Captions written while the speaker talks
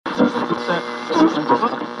Live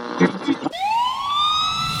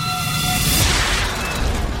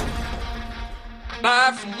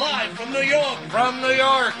from New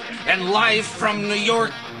York, and live from New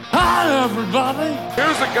York. Hi, everybody.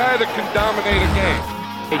 Here's a guy that can dominate a game.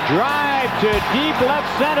 A drive to deep left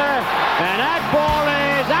center, and that ball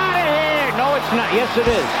is out of here. No, it's not. Yes, it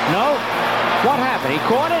is. No? What happened? He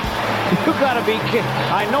caught it? You gotta be kidding.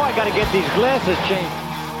 I know I gotta get these glasses changed.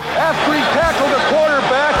 After he tackled the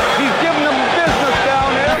quarterback, he's giving them business down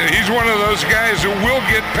there. He's one of those guys who will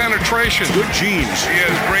get penetration. Good genes. He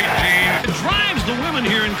has great genes. It drives the women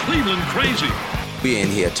here in Cleveland crazy. We're in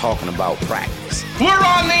here talking about practice. We're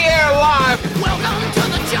on the air live. Welcome to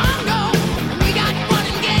the jungle. We got fun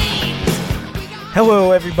and games.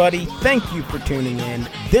 Hello, everybody. Thank you for tuning in.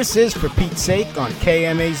 This is For Pete's Sake on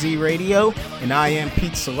KMAZ Radio, and I am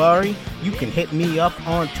Pete Solari. You can hit me up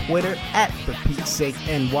on Twitter at For Pete's Sake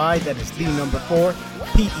NY. That is the number 4,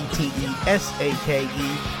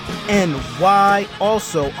 PETESAKENY.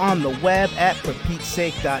 Also on the web at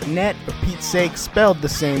ForPete'sSake.net. For Pete's Sake spelled the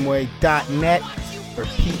same way, .net.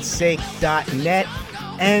 ForPete'sSake.net.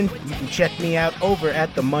 And you can check me out over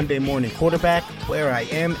at the Monday Morning Quarterback, where I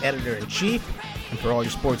am editor-in-chief. And for all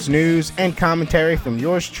your sports news and commentary from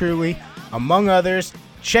yours truly, among others,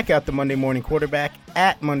 check out the Monday Morning Quarterback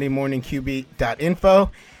at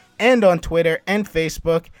MondayMorningQB.info and on Twitter and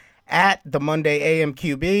Facebook at the Monday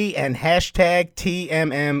AMQB and hashtag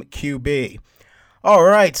TMMQB. All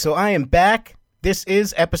right, so I am back. This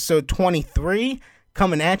is episode 23,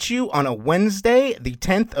 coming at you on a Wednesday, the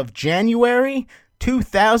 10th of January,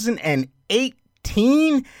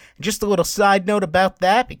 2018. Just a little side note about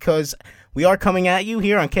that, because we are coming at you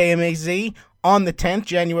here on KMAZ on the 10th,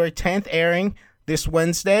 January 10th, airing this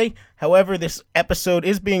Wednesday. However, this episode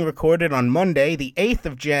is being recorded on Monday, the 8th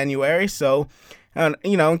of January. So,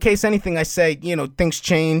 in case anything I say, things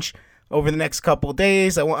change over the next couple of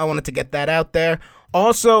days, I wanted to get that out there.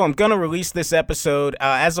 Also, I'm going to release this episode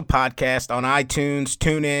as a podcast on iTunes,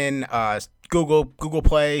 TuneIn, Google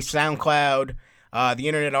Play, SoundCloud, the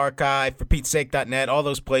Internet Archive, ForPete'sSake.net, all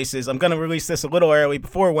those places. I'm going to release this a little early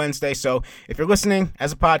before Wednesday, so if you're listening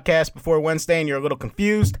as a podcast before Wednesday and you're a little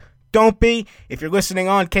confused, don't be. If you're listening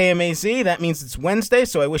on KMAZ, that means it's Wednesday,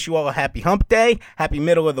 so I wish you all a happy hump day, happy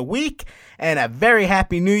middle of the week, and a very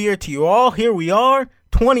happy new year to you all. Here we are,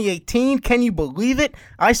 2018. Can you believe it?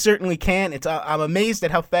 I certainly can. I'm amazed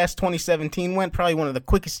at how fast 2017 went. Probably one of the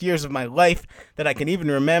quickest years of my life that I can even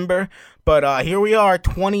remember. But here we are,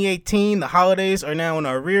 2018. The holidays are now in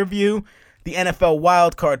our rear view. The NFL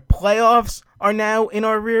wildcard playoffs are now in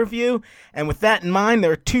our rear view. And with that in mind,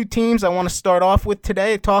 there are two teams I want to start off with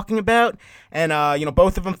today talking about. And,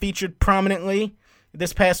 both of them featured prominently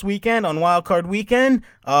this past weekend on wildcard weekend.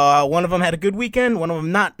 One of them had a good weekend, one of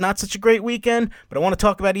them not such a great weekend, but I want to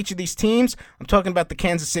talk about each of these teams. I'm talking about the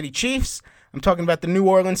Kansas City Chiefs, I'm talking about the New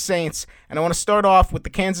Orleans Saints, and I want to start off with the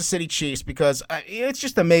Kansas City Chiefs because it's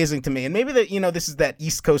just amazing to me. And maybe that this is that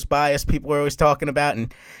East Coast bias people are always talking about,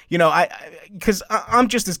 and because I'm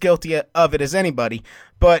just as guilty of it as anybody.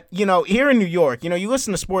 But here in New York, you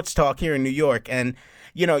listen to sports talk here in New York, and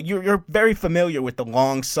you're very familiar with the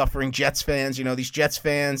long-suffering Jets fans. These Jets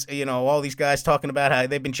fans, all these guys talking about how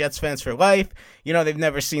they've been Jets fans for life. They've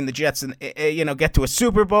never seen the Jets, get to a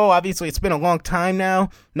Super Bowl. Obviously, it's been a long time now.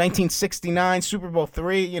 1969, Super Bowl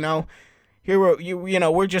III, Here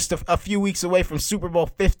we're just a few weeks away from Super Bowl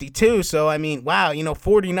 52. So, I mean, wow,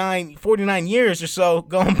 49 years or so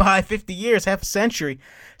going by, 50 years, half a century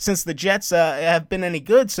since the Jets have been any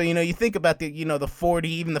good. So, you think about the 40,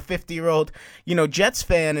 even the 50-year-old, Jets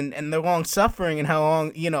fan and their long suffering and how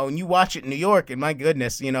long, and you watch it in New York, and my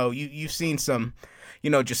goodness, you've seen some,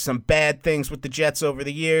 just some bad things with the Jets over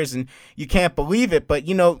the years, and you can't believe it. But,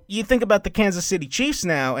 you think about the Kansas City Chiefs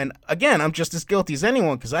now, and again, I'm just as guilty as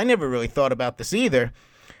anyone because I never really thought about this either.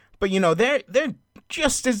 But, they're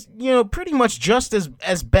just as, pretty much just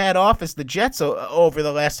as bad off as the Jets over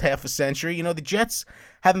the last half a century. The Jets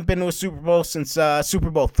haven't been to a Super Bowl since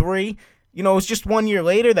Super Bowl III. It was just 1 year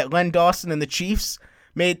later that Len Dawson and the Chiefs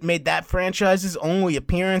made that franchise's only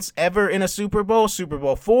appearance ever in a Super Bowl, Super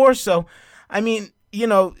Bowl IV. So, I mean,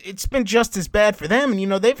 it's been just as bad for them.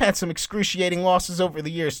 And, they've had some excruciating losses over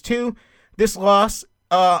the years, too. This loss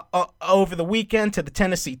over the weekend to the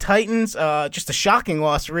Tennessee Titans, just a shocking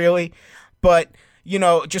loss, really. But,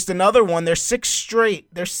 just another one. They're six straight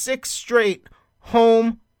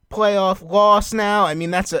home playoff loss now. I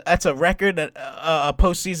mean, that's a record, a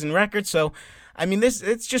postseason record. So, I mean,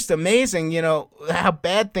 it's just amazing, how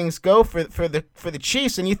bad things go for the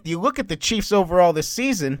Chiefs. And you look at the Chiefs overall this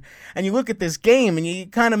season, and you look at this game, and you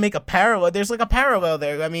kind of make a parallel. There's like a parallel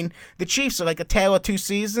there. I mean, the Chiefs are like a tale of two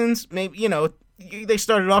seasons. Maybe, they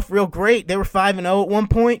started off real great. They were 5-0 at one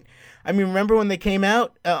point. I mean, remember when they came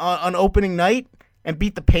out on opening night and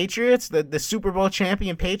beat the Patriots, the Super Bowl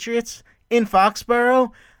champion Patriots in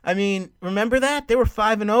Foxborough? I mean, remember that? They were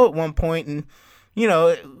 5-0 at one point, and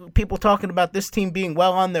people talking about this team being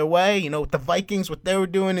well on their way, with the Vikings, what they were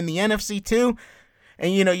doing in the NFC too.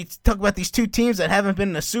 And, you talk about these two teams that haven't been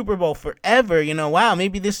in a Super Bowl forever, wow,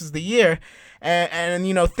 maybe this is the year. And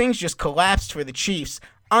things just collapsed for the Chiefs.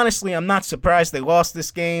 Honestly, I'm not surprised they lost this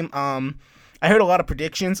game. I heard a lot of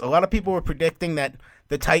predictions. A lot of people were predicting that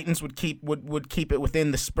the Titans would keep it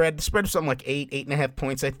within the spread. The spread was something like 8.5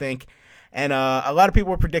 points, I think. And a lot of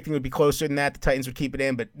people were predicting it would be closer than that. The Titans would keep it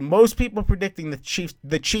in, but most people predicting the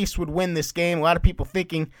Chiefs would win this game. A lot of people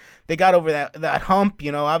thinking they got over that hump.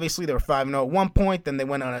 Obviously they were 5-0 at one point, then they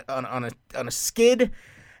went on a skid,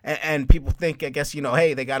 and people think, I guess,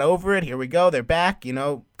 hey, they got over it. Here we go, they're back.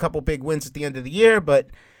 A couple big wins at the end of the year, but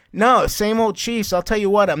no, same old Chiefs. I'll tell you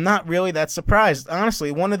what, I'm not really that surprised.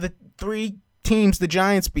 Honestly, one of the three teams the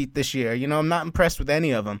Giants beat this year. I'm not impressed with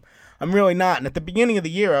any of them. I'm really not. And at the beginning of the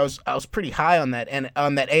year, I was pretty high on that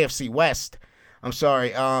AFC West. I'm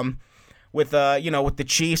sorry. With the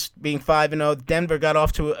Chiefs being 5-0, Denver got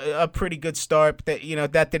off to a pretty good start. But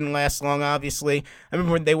that didn't last long. Obviously, I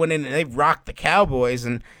remember when they went in and they rocked the Cowboys,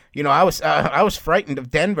 and I was frightened of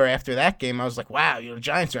Denver after that game. I was like, wow, the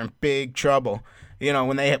Giants are in big trouble.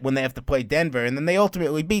 When they have to play Denver, and then they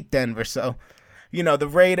ultimately beat Denver. So, the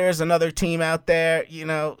Raiders, another team out there,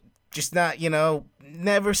 just not,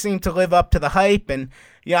 never seemed to live up to the hype. And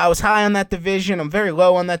I was high on that division. I'm very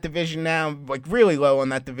low on that division now. I'm like really low on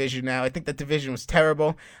that division now. I think that division was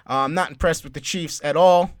terrible. I'm not impressed with the Chiefs at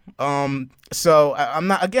all. So I'm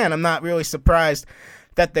not really surprised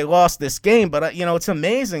that they lost this game. But it's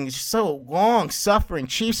amazing. It's just so long-suffering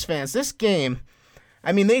Chiefs fans. This game,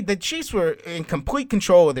 I mean, the Chiefs were in complete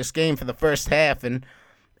control of this game for the first half,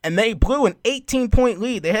 and they blew an 18-point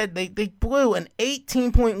lead. They blew an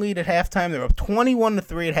 18-point lead at halftime. They were up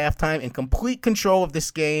 21-3 at halftime, in complete control of this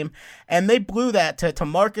game, and they blew that to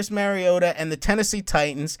Marcus Mariota and the Tennessee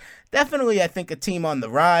Titans. Definitely, I think, a team on the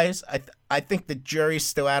rise. I think the jury's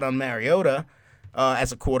still out on Mariota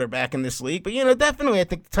as a quarterback in this league, but definitely, I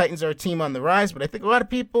think the Titans are a team on the rise. But I think a lot of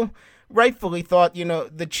people rightfully thought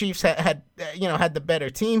the Chiefs had the better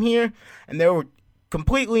team here, and they were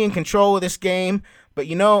completely in control of this game. But,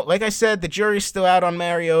 like I said, the jury's still out on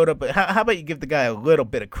Mariota, but how about you give the guy a little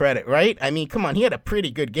bit of credit, right? I mean, come on, he had a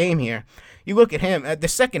pretty good game here. You look at him, the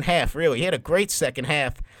second half, really, he had a great second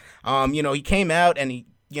half. He came out and he,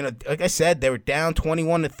 like I said, they were down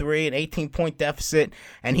 21-3, an 18-point deficit,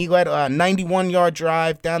 and he led a 91-yard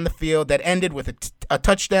drive down the field that ended with a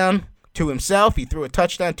touchdown to himself. He threw a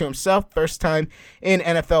touchdown to himself, first time in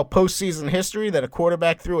NFL postseason history that a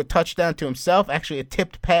quarterback threw a touchdown to himself, actually a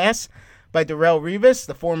tipped pass by Darrelle Revis,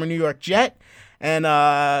 the former New York Jet, and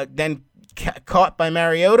then caught by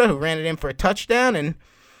Mariota, who ran it in for a touchdown. And,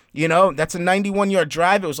 that's a 91-yard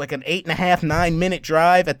drive. It was like an 9-minute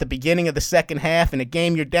drive at the beginning of the second half. In a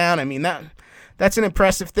game you're down, I mean, that's an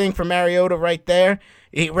impressive thing for Mariota right there.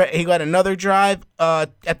 He led another drive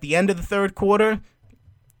at the end of the third quarter,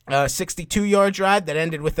 a 62-yard drive that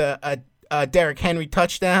ended with a Derrick Henry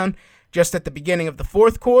touchdown just at the beginning of the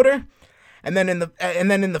fourth quarter. And then in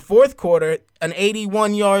the fourth quarter, an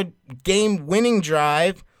 81-yard game-winning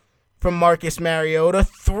drive from Marcus Mariota.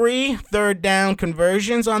 3 third-down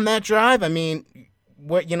conversions on that drive. I mean,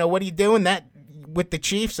 what are you doing that with the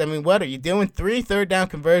Chiefs? I mean, what are you doing? 3 third-down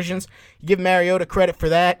conversions. You give Mariota credit for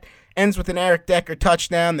that. Ends with an Eric Decker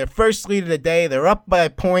touchdown. Their first lead of the day. They're up by a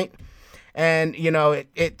point. And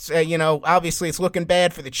it's obviously it's looking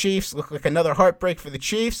bad for the Chiefs. Look like another heartbreak for the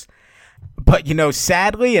Chiefs. But,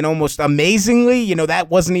 sadly and almost amazingly,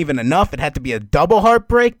 that wasn't even enough. It had to be a double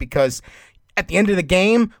heartbreak, because at the end of the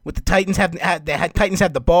game, with the Titans had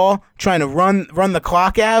the ball, trying to run the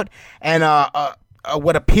clock out, and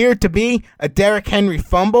what appeared to be a Derrick Henry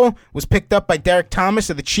fumble was picked up by Derek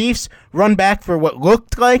Thomas of the Chiefs, run back for what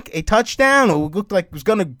looked like a touchdown, or looked like it was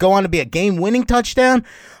going to go on to be a game-winning touchdown.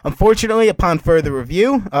 Unfortunately, upon further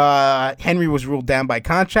review, Henry was ruled down by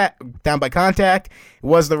contact. It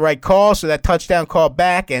was the right call, so that touchdown called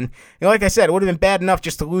back. And like I said, it would have been bad enough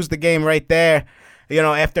just to lose the game right there.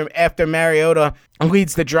 After Mariota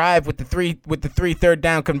leads the drive with the three third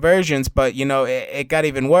down conversions, but it got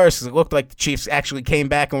even worse, because it looked like the Chiefs actually came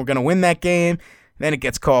back and were going to win that game. Then it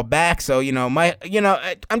gets called back. So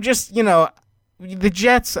I'm just the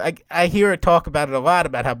Jets, I hear it talk about it a lot,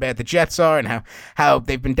 about how bad the Jets are and how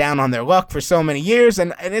they've been down on their luck for so many years,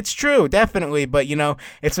 and it's true, definitely, but,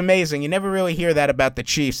 it's amazing. You never really hear that about the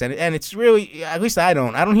Chiefs, and it's really, at least I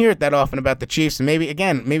don't hear it that often about the Chiefs, and maybe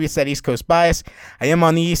it's that East Coast bias. I am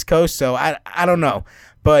on the East Coast, so I don't know.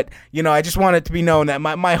 But, I just want it to be known that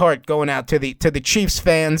my heart going out to the Chiefs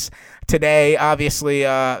fans today. Obviously,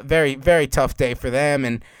 very, very tough day for them,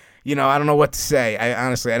 and I don't know what to say.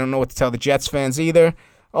 I don't know what to tell the Jets fans either.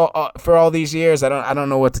 For all these years, I don't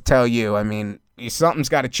know what to tell you. I mean, something's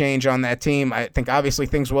got to change on that team. I think obviously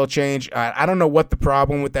things will change. I don't know what the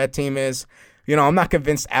problem with that team is. I'm not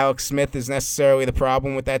convinced Alex Smith is necessarily the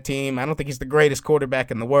problem with that team. I don't think he's the greatest quarterback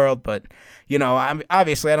in the world, but,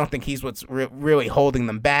 obviously I don't think he's what's really holding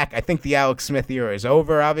them back. I think the Alex Smith era is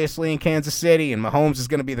over, obviously, in Kansas City, and Mahomes is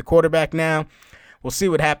going to be the quarterback now. We'll see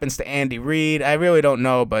what happens to Andy Reid. I really don't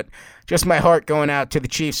know, but just my heart going out to the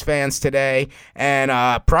Chiefs fans today. And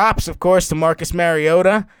props, of course, to Marcus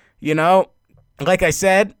Mariota. Like I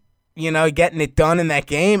said, getting it done in that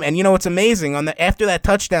game. And what's amazing, after that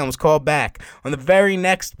touchdown was called back, on the very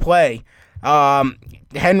next play,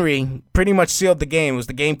 Henry pretty much sealed the game. It was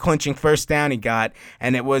the game-clinching first down he got,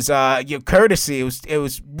 and it was courtesy. It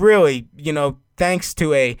was really, thanks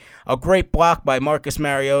to a great block by Marcus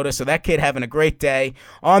Mariota. So that kid having a great day,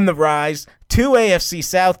 on the rise. 2 AFC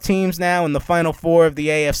South teams now in the Final Four of the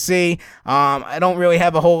AFC. I don't really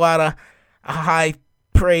have a whole lot of high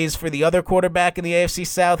praise for the other quarterback in the AFC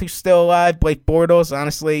South who's still alive, Blake Bortles.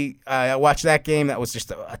 Honestly, I watched that game. That was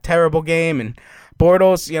just a terrible game. And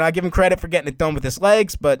Bortles, I give him credit for getting it done with his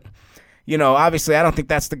legs, but, obviously I don't think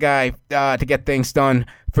that's the guy to get things done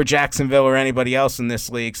for Jacksonville or anybody else in this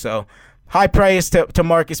league. So high praise to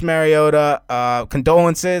Marcus Mariota.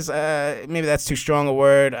 Condolences. Maybe that's too strong a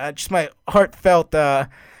word. Just my heartfelt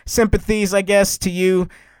sympathies, I guess, to you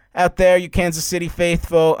out there, you Kansas City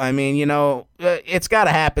faithful. I mean, it's got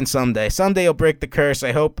to happen someday. Someday you'll break the curse.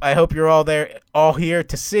 I hope you're all here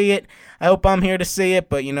to see it. I hope I'm here to see it.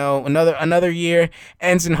 But another year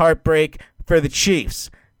ends in heartbreak for the Chiefs.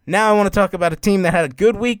 Now I want to talk about a team that had a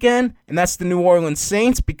good weekend, and that's the New Orleans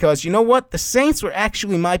Saints, because you know what? The Saints were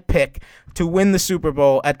actually my pick to win the Super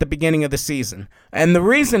Bowl at the beginning of the season. And the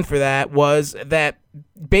reason for that was that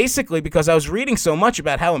basically because I was reading so much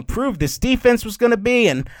about how improved this defense was going to be,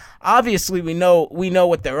 and obviously we know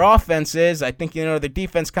what their offense is. I think, their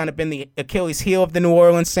defense kind of been the Achilles heel of the New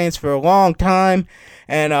Orleans Saints for a long time,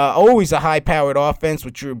 and always a high-powered offense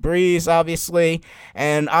with Drew Brees, obviously.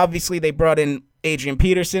 And obviously they brought in Adrian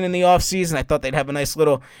Peterson in the offseason. I thought they'd have a nice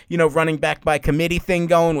little, running back by committee thing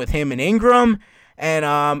going with him and Ingram. And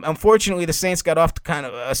unfortunately, the Saints got off to kind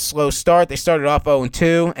of a slow start. They started off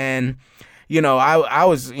 0-2, and I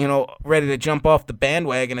was ready to jump off the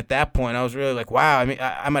bandwagon at that point. I was really like, wow, I mean,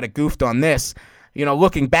 I might have goofed on this.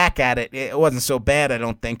 Looking back at it, it wasn't so bad. I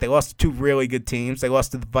don't think they lost to 2 really good teams. They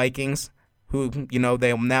lost to the Vikings, who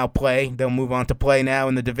they'll now play. They'll move on to play now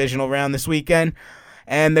in the divisional round this weekend.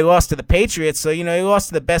 And they lost to the Patriots, so, you lost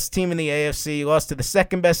to the best team in the AFC, you lost to the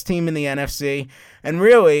second best team in the NFC, and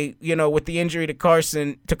really, with the injury to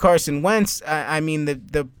Carson Wentz, I mean,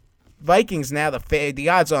 the Vikings now the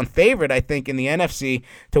odds-on favorite, I think, in the NFC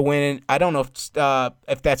to win. I don't know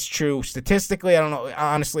if that's true statistically. I don't know.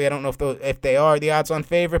 Honestly, I don't know if they are the odds-on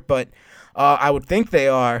favorite, but I would think they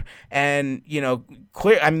are. And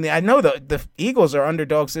clear. I mean, I know the Eagles are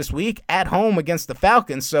underdogs this week at home against the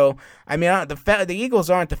Falcons. So I mean, the Eagles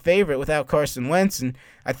aren't the favorite without Carson Wentz, and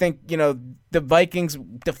I think the Vikings,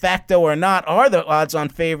 de facto or not, are the odds-on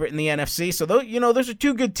favorite in the NFC. So those are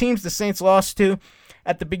 2 good teams the Saints lost to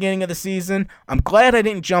at the beginning of the season. I'm glad I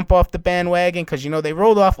didn't jump off the bandwagon because, they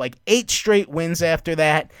rolled off like 8 straight wins after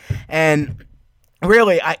that. And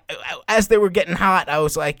really, I as they were getting hot, I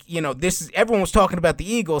was like, everyone was talking about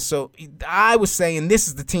the Eagles. So I was saying this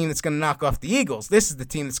is the team that's going to knock off the Eagles. This is the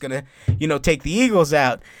team that's going to, take the Eagles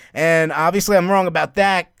out. And obviously I'm wrong about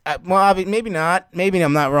that. Well, maybe not. Maybe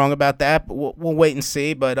I'm not wrong about that, but we'll wait and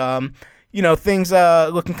see. But, things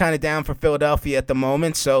looking kind of down for Philadelphia at the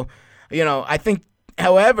moment. So, I think,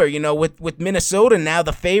 however, with Minnesota now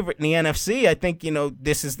the favorite in the NFC, I think,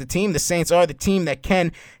 this is the team. The Saints are the team that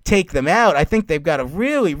can take them out. I think they've got a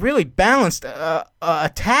really, really balanced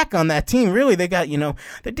attack on that team. Really, they got,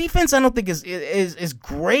 the defense I don't think is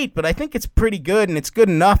great, but I think it's pretty good, and it's good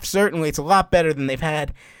enough, certainly. It's a lot better than they've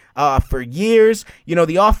had for years.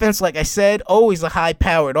 The offense, like I said, always a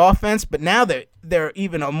high-powered offense, but now they're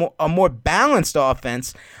even a more balanced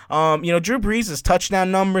offense. Drew Brees'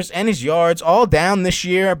 touchdown numbers and his yards all down this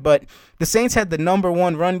year, but the Saints had the number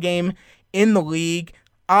 1 run game in the league.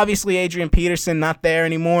 Obviously, Adrian Peterson not there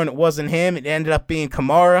anymore, and it wasn't him. It ended up being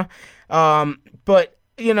Kamara. But,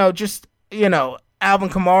 Alvin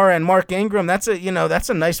Kamara and Mark Ingram, that's a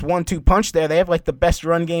nice 1-2 punch there. They have like the best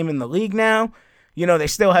run game in the league now. They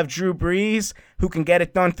still have Drew Brees, who can get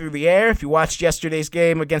it done through the air. If you watched yesterday's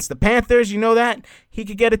game against the Panthers, you know that he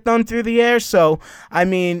could get it done through the air. So,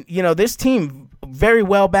 this team, very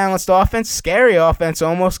well-balanced offense, scary offense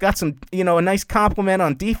almost, got some, a nice compliment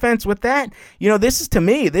on defense with that. This is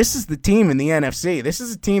the team in the NFC. This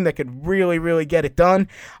is a team that could really, really get it done.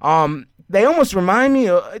 They almost remind me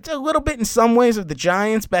it's a little bit in some ways of the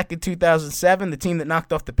Giants back in 2007, the team that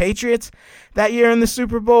knocked off the Patriots that year in the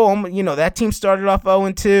Super Bowl. That team started off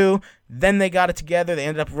 0-2. Then they got it together. They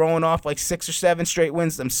ended up rolling off like 6 or 7 straight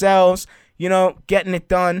wins themselves, getting it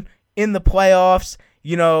done in the playoffs.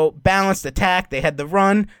 Balanced attack. They had the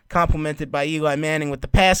run, complemented by Eli Manning with the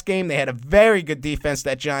pass game. They had a very good defense,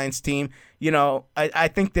 that Giants team. I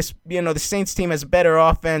think this, the Saints team has a better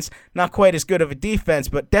offense, not quite as good of a defense,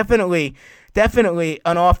 but definitely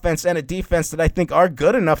an offense and a defense that I think are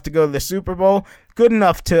good enough to go to the Super Bowl. Good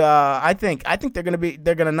enough to, I think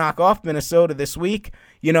they're gonna knock off Minnesota this week.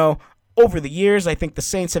 Over the years, I think the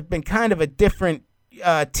Saints have been kind of a different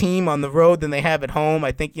team on the road than they have at home.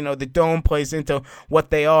 I think, the Dome plays into what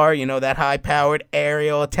they are, that high-powered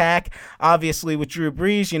aerial attack. Obviously, with Drew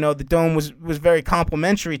Brees, the Dome was very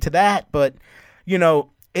complimentary to that, but,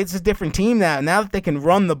 it's a different team now. Now that they can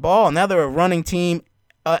run the ball, now they're a running team,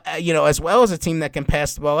 as well as a team that can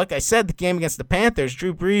pass the ball. Like I said, the game against the Panthers,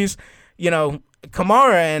 Drew Brees,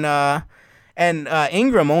 Kamara and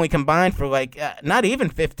Ingram only combined for not even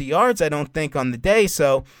 50 yards, I don't think, on the day,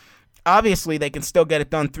 so obviously, they can still get it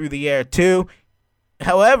done through the air, too.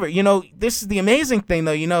 However, this is the amazing thing,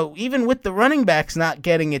 though. Even with the running backs not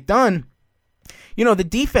getting it done, the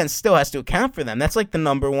defense still has to account for them. That's like the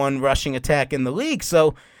number one rushing attack in the league.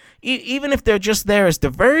 So even if they're just there as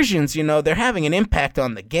diversions, they're having an impact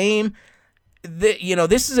on the game.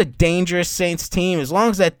 This is a dangerous Saints team. As long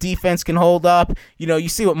as that defense can hold up, you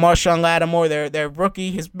see what Marshawn Lattimore, their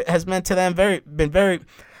rookie, has meant to them. Been very,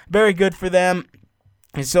 very good for them.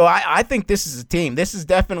 And so I think this is a team. This is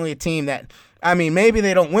definitely a team that, maybe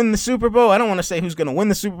they don't win the Super Bowl. I don't want to say who's going to win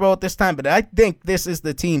the Super Bowl at this time, but I think this is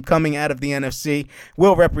the team coming out of the NFC,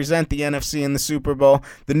 will represent the NFC in the Super Bowl,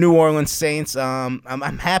 the New Orleans Saints. I'm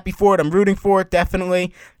happy for it. I'm rooting for it,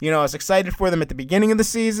 definitely. I was excited for them at the beginning of the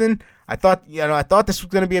season. I thought this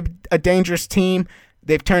was going to be a dangerous team.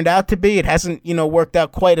 They've turned out to be. It hasn't, worked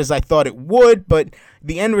out quite as I thought it would, but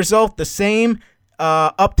the end result, the same.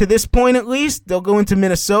 Up to this point, at least, they'll go into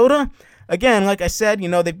Minnesota. Again, like I said,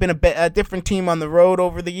 they've been a different team on the road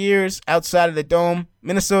over the years outside of the Dome.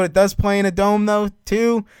 Minnesota does play in a Dome, though,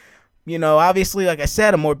 too. Obviously, like I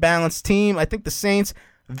said, a more balanced team. I think the Saints,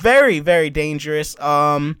 very, very dangerous.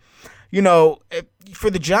 For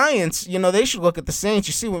the Giants, they should look at the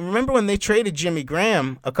Saints. Remember when they traded Jimmy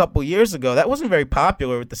Graham a couple years ago? That wasn't very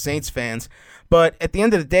popular with the Saints fans. But at the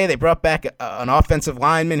end of the day, they brought back an offensive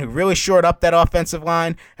lineman who really shored up that offensive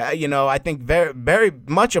line. I think very, very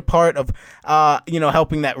much a part of,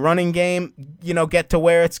 helping that running game, get to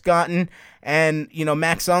where it's gotten. And,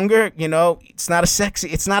 Max Unger, it's not a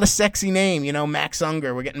sexy name, Max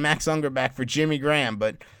Unger. We're getting Max Unger back for Jimmy Graham.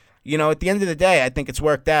 But, at the end of the day, I think it's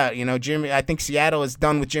worked out. I think Seattle is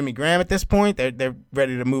done with Jimmy Graham at this point. They're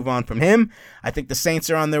ready to move on from him. I think the Saints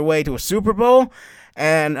are on their way to a Super Bowl.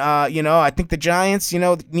 And, I think the Giants,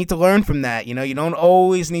 need to learn from that. You don't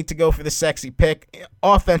always need to go for the sexy pick.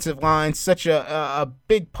 Offensive line, such a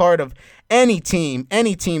big part of any team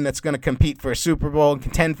that's going to compete for a Super Bowl and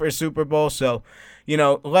contend for a Super Bowl. So,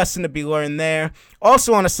 lesson to be learned there.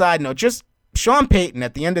 Also, on a side note, just Sean Payton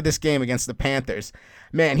at the end of this game against the Panthers,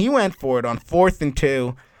 man, he went for it on 4th and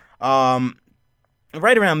 2.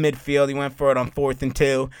 Right around midfield, he went for it on 4th and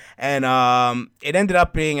 2, and it ended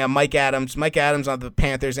up being Mike Adams. Mike Adams on the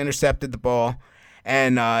Panthers intercepted the ball,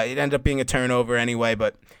 and it ended up being a turnover anyway.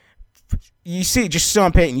 But you see, just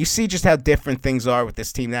Sean Payton, you see just how different things are with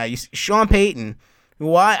this team now. Sean Payton,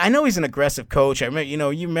 who I know he's an aggressive coach. I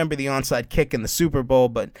remember, you remember the onside kick in the Super Bowl,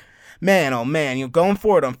 but man, oh man, going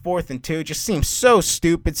for it on 4th and 2 just seems so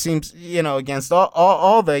stupid. Seems, against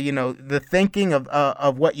all the, the thinking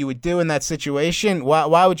of what you would do in that situation.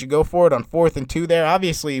 Why would you go for it on 4th and 2 there?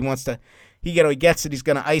 Obviously, he gets it. He's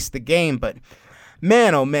going to ice the game, but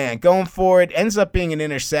man, oh man, going for it ends up being an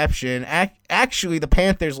interception. Actually, the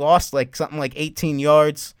Panthers lost something like 18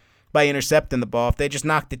 yards by intercepting the ball. If they just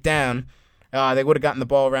knocked it down, they would have gotten the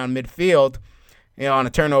ball around midfield, on a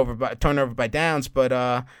turnover by downs,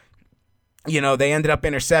 but they ended up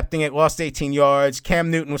intercepting it, lost 18 yards. Cam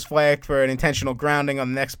Newton was flagged for an intentional grounding on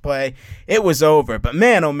the next play. It was over. But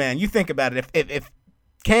man, oh man, you think about it. If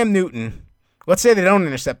Cam Newton let's say they don't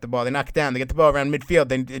intercept the ball, they knock it down, they get the ball around midfield,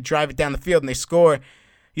 they drive it down the field, and they score,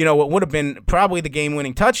 what would have been probably the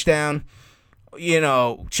game-winning touchdown.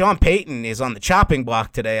 Sean Payton is on the chopping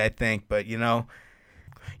block today, I think, but, you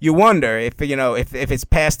wonder if his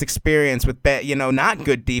past experience with not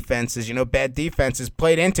good defenses, bad defenses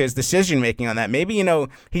played into his decision-making on that. Maybe,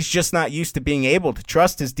 he's just not used to being able to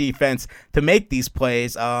trust his defense to make these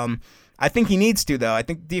plays. I think he needs to, though. I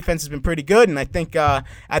think the defense has been pretty good, and I think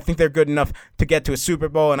they're good enough to get to a Super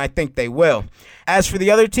Bowl, and I think they will. As for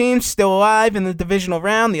the other teams still alive in the divisional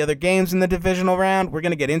round, the other games in the divisional round, we're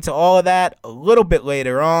going to get into all of that a little bit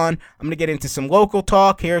later on. I'm going to get into some local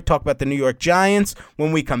talk here, talk about the New York Giants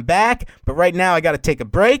when we come back. But right now, I got to take a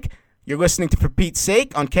break. You're listening to For Pete's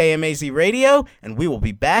Sake on KMAZ Radio, and we will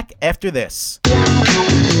be back after this.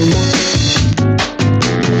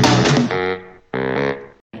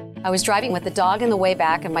 I was driving with the dog in the way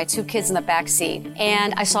back and my 2 kids in the back seat,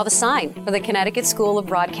 and I saw the sign for the Connecticut School of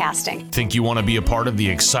Broadcasting. Think you want to be a part of the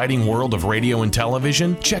exciting world of radio and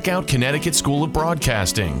television? Check out Connecticut School of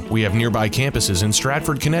Broadcasting. We have nearby campuses in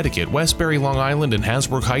Stratford, Connecticut, Westbury, Long Island, and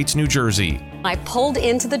Hasbrook Heights, New Jersey. I pulled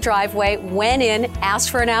into the driveway, went in,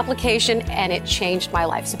 asked for an application, and it changed my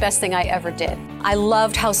life. It's the best thing I ever did. I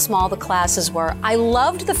loved how small the classes were. I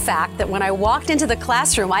loved the fact that when I walked into the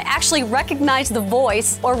classroom, I actually recognized the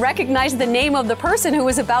voice or recognized the name of the person who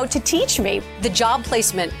was about to teach me. The job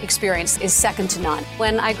placement experience is second to none.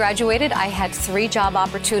 When I graduated, I had 3 job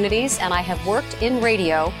opportunities, and I have worked in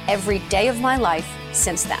radio every day of my life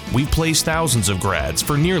since then. We've placed thousands of grads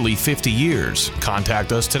for nearly 50 years.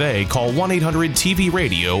 Contact us today. Call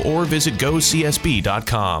 1-800-TV-RADIO or visit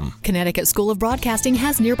gocsb.com. Connecticut School of Broadcasting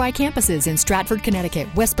has nearby campuses in Stratford, Connecticut,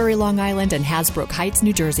 Westbury, Long Island, and Hasbrook Heights,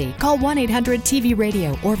 New Jersey. Call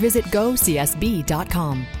 1-800-TV-RADIO or visit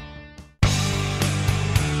gocsb.com.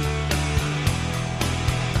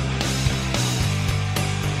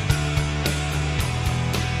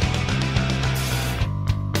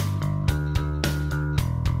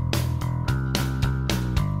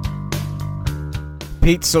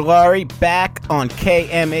 Pete Solari back on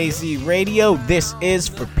KMAZ Radio. This is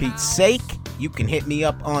For Pete's Sake. You can hit me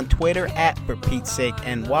up on Twitter at For Pete's Sake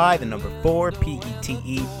NY, the number 4,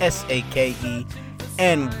 PETESAKENY.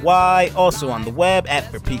 Also on the web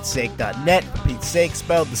at ForPete'sSake.net. For Pete's Sake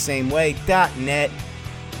spelled the same way, .net.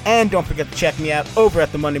 And don't forget to check me out over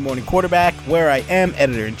at the Monday Morning Quarterback, where I am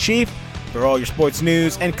editor-in-chief. For all your sports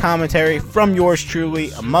news and commentary from yours truly,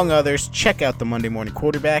 among others, check out the Monday Morning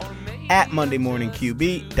Quarterback at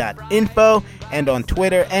mondaymorningqb.info and on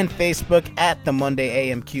Twitter and Facebook at the Monday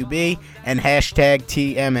AMQB and hashtag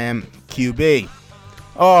TMMQB.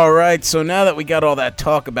 All right, so now that we got all that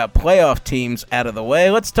talk about playoff teams out of the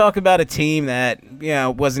way, let's talk about a team that,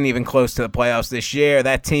 wasn't even close to the playoffs this year.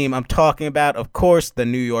 That team I'm talking about, of course, the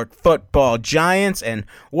New York Football Giants, and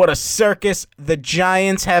what a circus the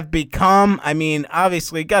Giants have become. I mean,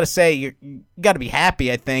 obviously, got to say, you got to be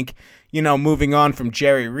happy, I think, moving on from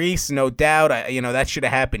Jerry Reese, no doubt. That should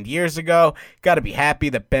have happened years ago. Got to be happy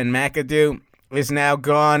that Ben McAdoo is now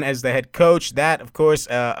gone as the head coach. That, of course,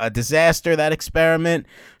 a disaster, that experiment.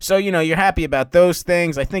 So, you're happy about those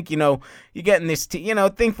things. I think, you're getting this,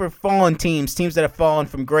 thing for fallen teams that have fallen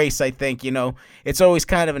from grace, I think, it's always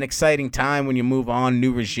kind of an exciting time when you move on,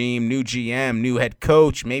 new regime, new GM, new head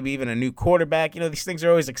coach, maybe even a new quarterback. These things are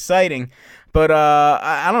always exciting. But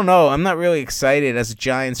I don't know. I'm not really excited as a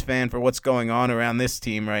Giants fan for what's going on around this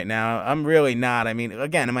team right now. I'm really not. I mean,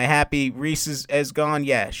 again, am I happy Reese has gone?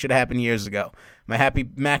 Yeah, should have happened years ago. Am I happy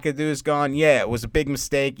McAdoo is gone? Yeah, it was a big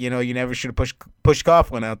mistake. You never should have pushed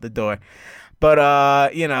Coughlin out the door. But,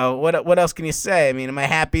 what else can you say? I mean, am I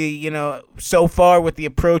happy, so far with the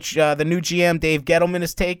approach the new GM, Dave Gettleman,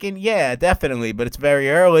 has taken? Yeah, definitely. But it's very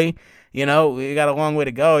early. We got a long way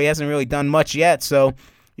to go. He hasn't really done much yet. So,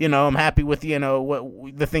 I'm happy with,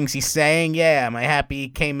 what the things he's saying. Yeah, am I happy he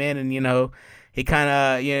came in and, he kind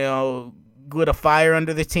of, lit a fire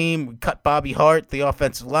under the team, cut Bobby Hart, the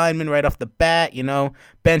offensive lineman, right off the bat,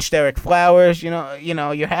 benched Eric Flowers,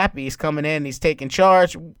 you're happy he's coming in, he's taking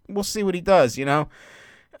charge. We'll see what he does,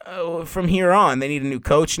 from here on. They need a new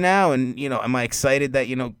coach now, and, am I excited that,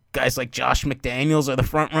 guys like Josh McDaniels are the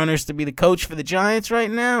front runners to be the coach for the Giants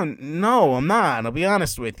right now? No, I'm not. I'll be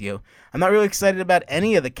honest with you. I'm not really excited about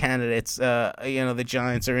any of the candidates, the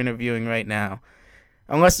Giants are interviewing right now.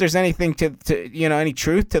 Unless there's anything to any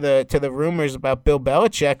truth to the rumors about Bill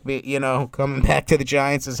Belichick, coming back to the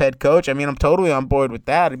Giants as head coach. I mean, I'm totally on board with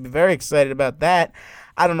that. I'd be very excited about that.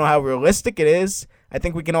 I don't know how realistic it is. I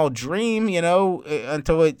think we can all dream,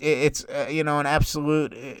 until it's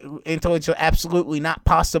until it's absolutely not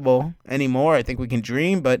possible anymore. I think we can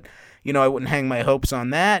dream, but I wouldn't hang my hopes on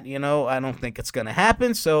that. I don't think it's going to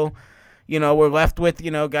happen. So, we're left with,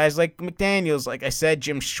 guys like McDaniels. Like I said,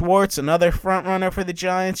 Jim Schwartz, another front runner for the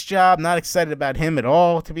Giants job. Not excited about him at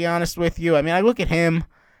all, to be honest with you. I mean, I look at him,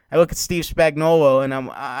 I look at Steve Spagnuolo, and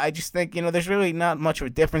I just think, there's really not much of a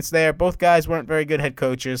difference there. Both guys weren't very good head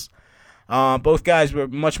coaches. Both guys were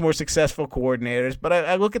much more successful coordinators. But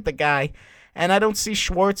I look at the guy, and I don't see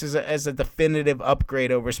Schwartz as a definitive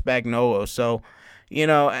upgrade over Spagnuolo. So,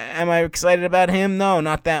 am I excited about him? No,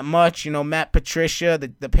 not that much. Matt Patricia,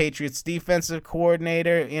 the Patriots defensive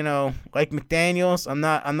coordinator, like McDaniels, I'm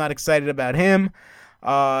not excited about him.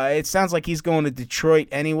 It sounds like he's going to Detroit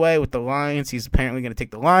anyway with the Lions. He's apparently going to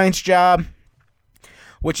take the Lions job,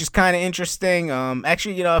 which is kind of interesting.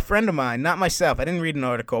 Actually, a friend of mine, not myself, I didn't read an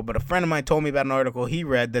article, but a friend of mine told me about an article he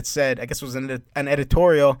read that said, I guess it was an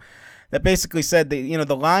editorial, that basically said that,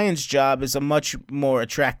 the Lions job is a much more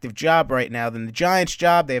attractive job right now than the Giants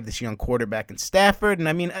job. They have this young quarterback in Stafford. And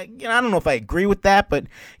I mean, I don't know if I agree with that, but,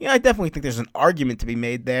 I definitely think there's an argument to be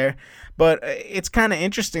made there. But it's kind of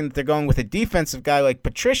interesting that they're going with a defensive guy like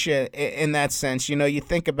Patricia in that sense. You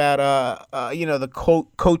think about, the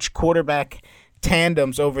coach quarterback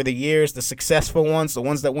tandems over the years, the successful ones, the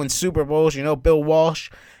ones that win Super Bowls, Bill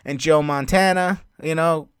Walsh and Joe Montana,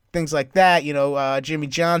 things like that, Jimmy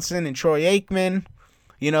Johnson and Troy Aikman,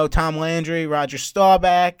 Tom Landry, Roger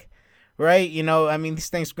Staubach, right? These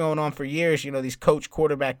things going on for years, these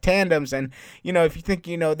coach-quarterback tandems. And, if you think,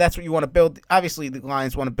 that's what you want to build, obviously the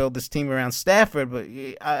Lions want to build this team around Stafford, but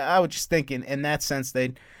I would just think in that sense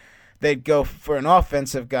they'd go for an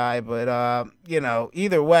offensive guy. But,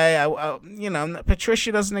 either way,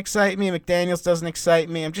 Patricia doesn't excite me. McDaniels doesn't excite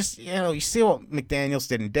me. I'm just, you see what McDaniels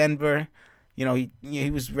did in Denver.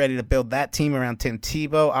 He was ready to build that team around Tim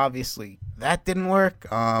Tebow. Obviously, that didn't work.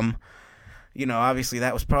 Obviously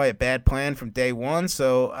that was probably a bad plan from day one.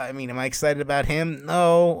 So, am I excited about him?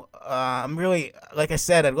 No. I'm really, like I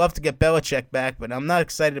said, I'd love to get Belichick back, but I'm not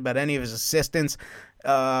excited about any of his assistants.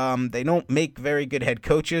 They don't make very good head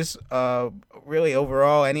coaches, really,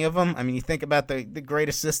 overall, any of them. You think about the great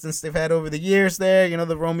assistants they've had over the years there,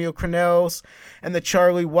 the Romeo Crennels and the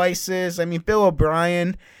Charlie Weisses. Bill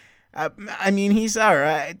O'Brien, he's all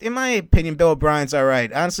right. In my opinion, Bill O'Brien's all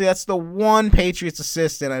right. Honestly, that's the one Patriots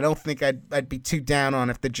assistant I don't think I'd be too down on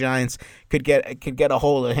if the Giants could get a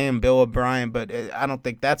hold of him, Bill O'Brien. But I don't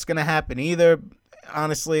think that's going to happen either.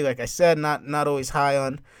 Honestly, like I said, not always high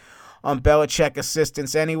on Belichick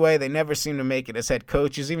assistants anyway. They never seem to make it as head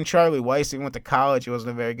coaches. Even Charlie Weiss, he went to college. He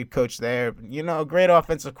wasn't a very good coach there. A great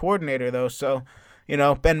offensive coordinator, though. So,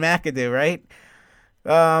 Ben McAdoo, right?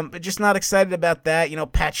 But just not excited about that.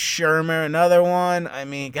 Pat Shurmur, another one.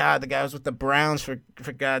 God, the guy was with the Browns for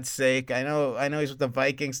God's sake. I know he's with the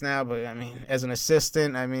Vikings now, but as an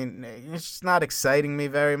assistant, it's just not exciting me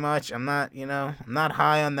very much. I'm not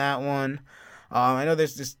high on that one. I know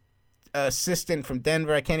there's this assistant from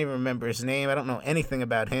Denver. I can't even remember his name. I don't know anything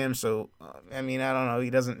about him. So, I don't know. He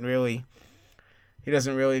doesn't really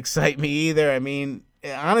excite me either.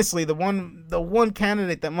 Honestly, the one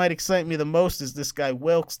candidate that might excite me the most is this guy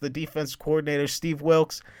Wilks, the defense coordinator, Steve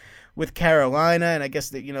Wilks, with Carolina. And I guess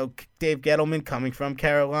that, Dave Gettleman coming from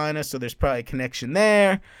Carolina, so there's probably a connection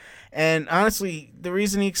there. And honestly, the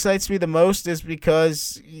reason he excites me the most is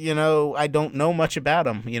because, I don't know much about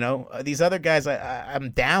him. These other guys,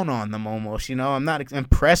 I'm down on them almost. I'm not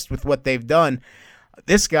impressed with what they've done.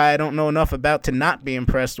 This guy I don't know enough about to not be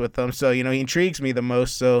impressed with him. So, he intrigues me the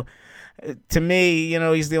most. So, to me,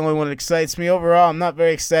 he's the only one that excites me. Overall, I'm not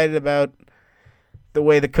very excited about the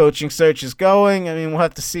way the coaching search is going. We'll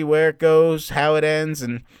have to see where it goes, how it ends,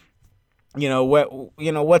 and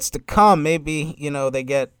what's to come. Maybe they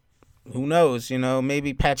get, who knows?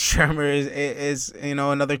 Maybe Pat Shurmur is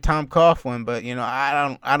another Tom Coughlin, but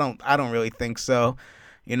I don't really think so.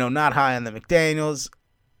 Not high on the McDaniels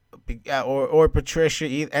or Patricia,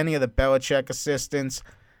 any of the Belichick assistants.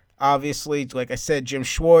 Obviously, like I said, Jim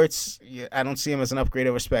Schwartz, I don't see him as an upgrade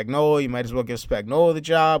over Spagnuolo. You might as well give Spagnuolo the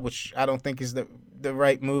job, which I don't think is the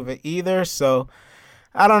right move either. So,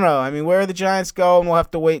 I don't know. Where the Giants go, and we'll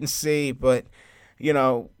have to wait and see. But,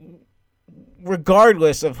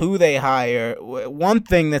 regardless of who they hire, one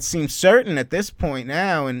thing that seems certain at this point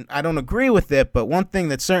now, and I don't agree with it, but one thing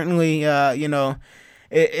that certainly,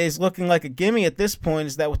 is looking like a gimme at this point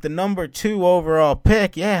is that with the number 2 overall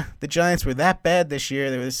pick, the Giants were that bad this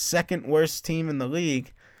year. They were the second worst team in the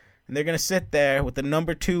league, and they're going to sit there with the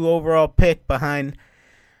number 2 overall pick behind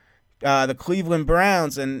the Cleveland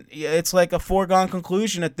Browns, and it's like a foregone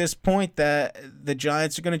conclusion at this point that the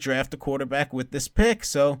Giants are going to draft a quarterback with this pick.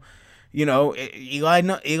 So, Eli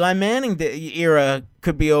Manning era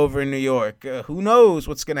could be over in New York. Who knows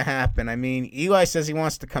what's going to happen? I mean, Eli says he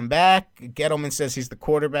wants to come back. Gettleman says he's the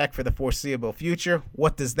quarterback for the foreseeable future.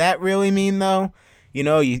 What does that really mean, though?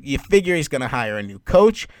 You figure he's going to hire a new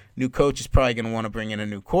coach. New coach is probably going to want to bring in a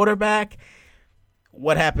new quarterback.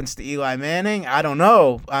 What happens to Eli Manning? I don't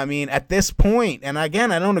know. I mean, at this point, and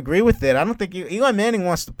again, I don't agree with it. I don't think Eli Manning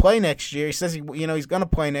wants to play next year. He says he's going to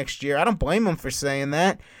play next year. I don't blame him for saying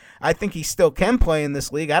that. I think he still can play in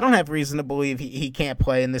this league. I don't have reason to believe he can't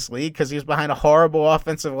play in this league because he was behind a horrible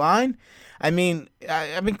offensive line. I mean,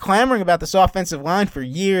 I've been clamoring about this offensive line for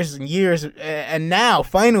years and years, and now,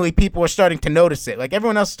 finally, people are starting to notice it. Like,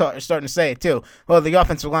 everyone else is starting to say it, too. Well, the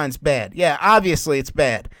offensive line's bad. Yeah, obviously it's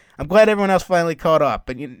bad. I'm glad everyone else finally caught up.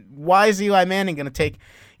 But why is Eli Manning going to take,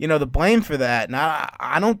 the blame for that? And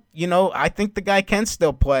I don't, I think the guy can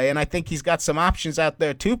still play, and I think he's got some options out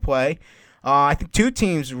there to play. I think two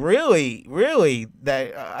teams really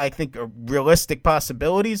that I think are realistic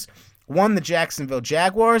possibilities. One, the Jacksonville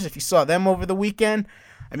Jaguars. If you saw them over the weekend,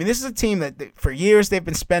 I mean, this is a team that for years they've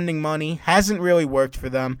been spending money, hasn't really worked for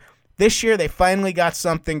them. This year they finally got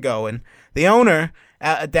something going. The owner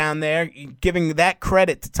down there, giving that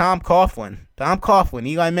credit to Tom Coughlin. Tom Coughlin,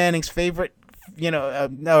 Eli Manning's favorite,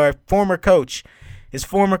 former coach, his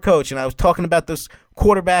former coach. And I was talking about those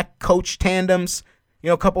quarterback-coach tandems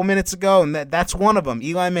a couple minutes ago, and that's one of them.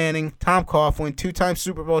 Eli Manning, Tom Coughlin, 2-time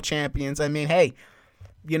Super Bowl champions. I mean, hey,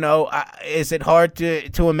 is it hard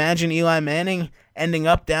to imagine Eli Manning ending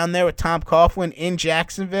up down there with Tom Coughlin in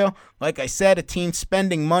Jacksonville? Like I said, a team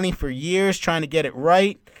spending money for years trying to get it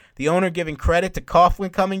right. The owner giving credit to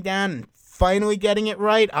Coughlin coming down and finally getting it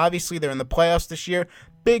right. Obviously, they're in the playoffs this year.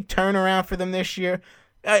 Big turnaround for them this year.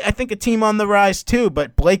 I think a team on the rise, too,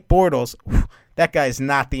 but Blake Bortles, that guy's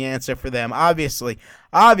not the answer for them. Obviously,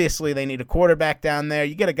 they need a quarterback down there.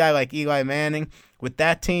 You get a guy like Eli Manning with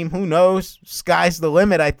that team, who knows? Sky's the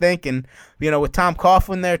limit, I think. And, with Tom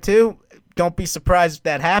Coughlin there, too, don't be surprised if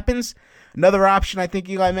that happens. Another option I think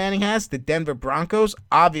Eli Manning has, the Denver Broncos.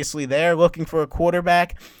 Obviously, they're looking for a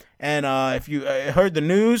quarterback. And if you heard the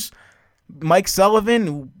news, Mike Sullivan,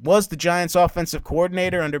 who was the Giants' offensive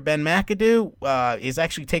coordinator under Ben McAdoo, is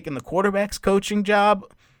actually taking the quarterback's coaching job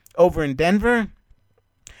over in Denver.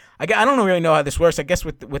 I don't really know how this works. I guess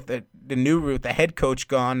with the new route, the head coach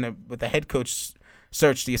gone, with the head coach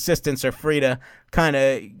search, the assistants are free to kind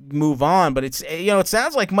of move on. But it's it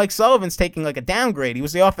sounds like Mike Sullivan's taking like a downgrade. He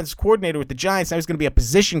was the offensive coordinator with the Giants. Now he's going to be a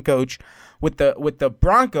position coach with the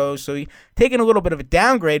Broncos. So he's taking a little bit of a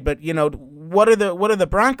downgrade. But what are the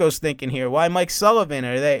Broncos thinking here? Why Mike Sullivan?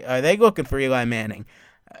 Are they looking for Eli Manning?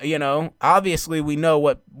 Obviously we know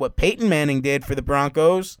what Peyton Manning did for the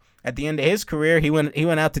Broncos at the end of his career. He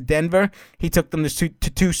went out to Denver. He took them to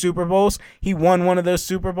two Super Bowls. He won one of those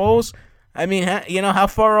Super Bowls. I mean, how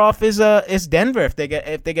far off is Denver if they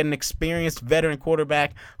get an experienced veteran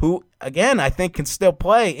quarterback who, again, I think can still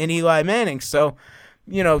play in Eli Manning. So,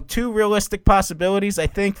 two realistic possibilities, I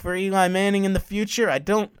think, for Eli Manning in the future. I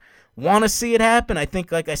don't want to see it happen. I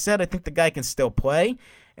think, like I said, I think the guy can still play.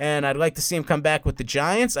 And I'd like to see him come back with the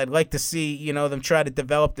Giants. I'd like to see, them try to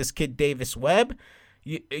develop this kid Davis Webb.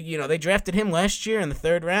 They drafted him last year in the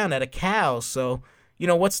 3rd round out of Cal. So,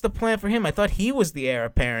 what's the plan for him? I thought he was the heir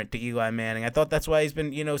apparent to Eli Manning. I thought that's why he's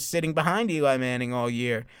been, sitting behind Eli Manning all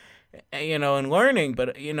year, and learning.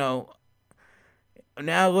 But,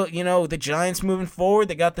 now, look, the Giants moving forward,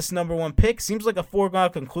 they got this number 1 pick. Seems like a foregone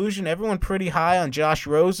conclusion. Everyone pretty high on Josh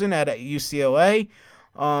Rosen at UCLA.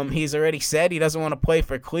 He's already said he doesn't want to play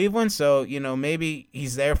for Cleveland, so, maybe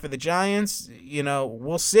he's there for the Giants.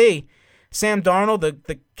 We'll see. Sam Darnold,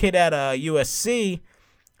 the kid at USC,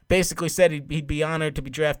 basically said he'd be honored to be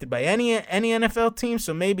drafted by any NFL team,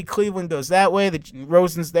 so maybe Cleveland goes that way.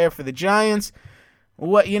 Rosen's there for the Giants.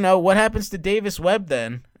 What happens to Davis Webb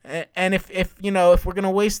then? And if we're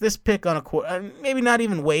gonna waste this pick on a maybe not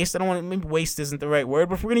even waste. Maybe waste isn't the right word,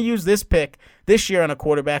 but if we're gonna use this pick this year on a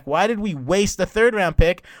quarterback, why did we waste a 3rd round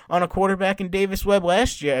pick on a quarterback in Davis Webb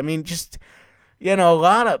last year? I mean, just a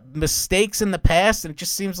lot of mistakes in the past, and it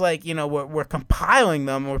just seems like we're compiling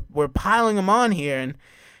them, we're piling them on here, and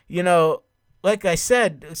like I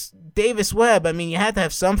said, Davis Webb, I mean, you had to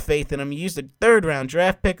have some faith in him. You used a 3rd round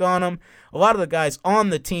draft pick on him. A lot of the guys on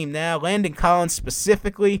the team now, Landon Collins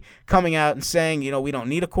specifically, coming out and saying, we don't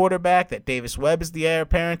need a quarterback, that Davis Webb is the heir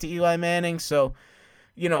apparent to Eli Manning. So,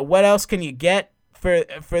 what else can you get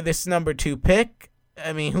for this number 2 pick?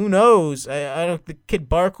 I mean, who knows? I don't. The kid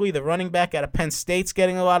Barkley, the running back out of Penn State's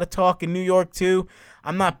getting a lot of talk in New York, too.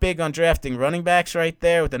 I'm not big on drafting running backs right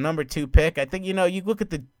there with the number 2 pick. I think, you look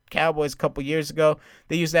at the Cowboys a couple years ago.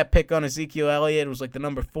 They used that pick on Ezekiel Elliott. It was like the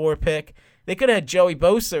number 4 pick. They could have had Joey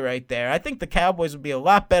Bosa right there. I think the Cowboys would be a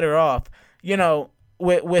lot better off,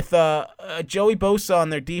 with Joey Bosa on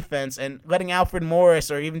their defense and letting Alfred Morris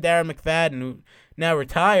or even Darren McFadden, who now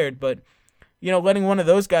retired, but letting one of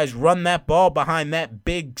those guys run that ball behind that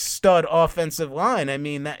big stud offensive line. I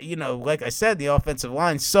mean, that like I said, the offensive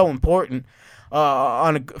line is so important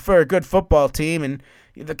for a good football team, and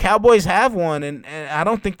the Cowboys have one, and I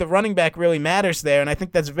don't think the running back really matters there, and I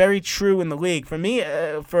think that's very true in the league. For me,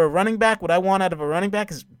 for a running back, what I want out of a running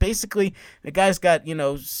back is basically the guy's got,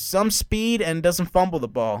 some speed and doesn't fumble the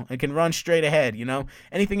ball and can run straight ahead,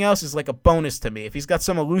 Anything else is like a bonus to me. If he's got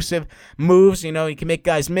some elusive moves, he can make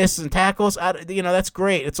guys miss and tackles, that's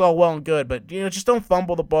great. It's all well and good, but, just don't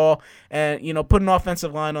fumble the ball and, put an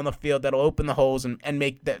offensive line on the field that'll open the holes and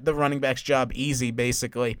make the running back's job easy,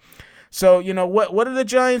 basically. So, what do the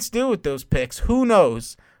Giants do with those picks? Who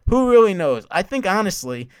knows? Who really knows? I think,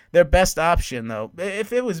 honestly, their best option, though,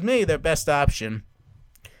 if it was me, their best option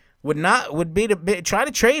would be to try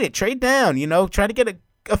to trade it. Trade down, try to get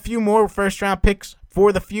a few more first-round picks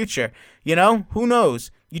for the future. Who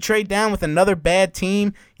knows? You trade down with another bad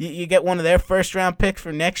team. You get one of their first-round picks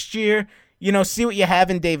for next year. See what you have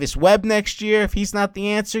in Davis Webb next year. If he's not the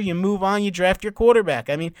answer, you move on, you draft your quarterback.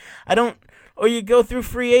 I mean, or you go through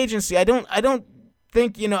free agency. I don't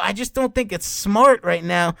think, I just don't think it's smart right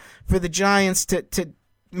now for the Giants to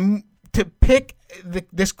pick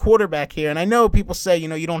this quarterback here. And I know people say,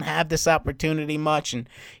 you don't have this opportunity much, and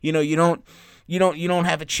you don't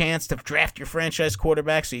have a chance to draft your franchise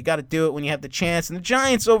quarterback, so you got to do it when you have the chance. And the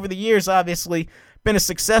Giants over the years obviously been a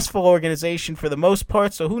successful organization for the most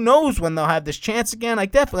part, so who knows when they'll have this chance again. I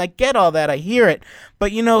get all that. I hear it.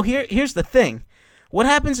 But here's the thing. What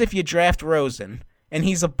happens if you draft Rosen and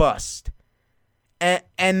he's a bust?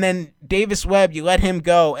 And then Davis Webb, you let him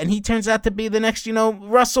go, and he turns out to be the next,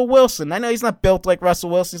 Russell Wilson. I know he's not built like Russell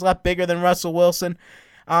Wilson. He's a lot bigger than Russell Wilson.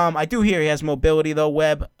 I do hear he has mobility, though,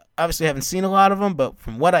 Webb. Obviously, I haven't seen a lot of him, but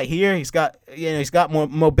from what I hear, he's got more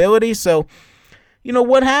mobility. So,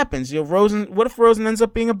 what happens? What if Rosen ends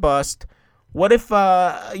up being a bust? What if,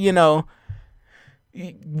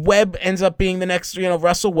 Webb ends up being the next,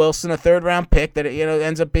 Russell Wilson, a third-round pick that,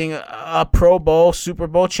 ends up being a Pro Bowl, Super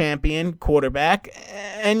Bowl champion quarterback,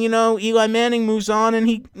 and, Eli Manning moves on,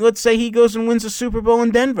 and let's say he goes and wins a Super Bowl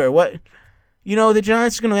in Denver. What, the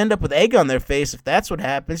Giants are going to end up with egg on their face if that's what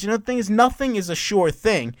happens. The thing is, nothing is a sure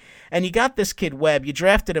thing, and you got this kid Webb. You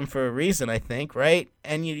drafted him for a reason, I think, right?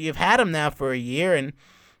 And you've had him now for a year, and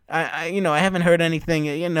I haven't heard anything,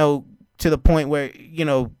 to the point where,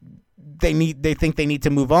 they think they need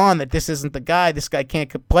to move on, that this isn't the guy. This guy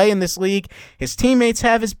can't play in this league. His teammates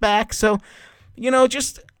have his back. So,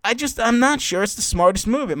 I'm not sure it's the smartest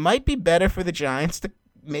move. It might be better for the Giants to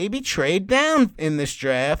maybe trade down in this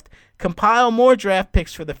draft, compile more draft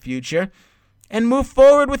picks for the future, and move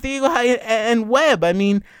forward with Eli and Webb. I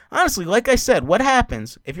mean, honestly, like I said, what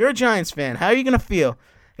happens? If you're a Giants fan, how are you going to feel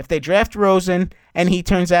if they draft Rosen and he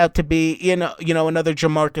turns out to be, another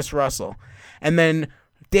Jamarcus Russell? And then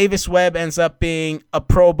Davis Webb ends up being a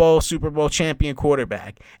Pro Bowl, Super Bowl champion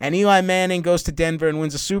quarterback, and Eli Manning goes to Denver and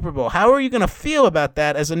wins a Super Bowl. How are you going to feel about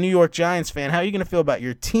that as a New York Giants fan? How are you going to feel about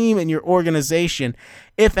your team and your organization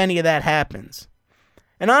if any of that happens?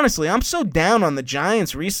 And honestly, I'm so down on the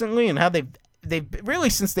Giants recently and how they've really,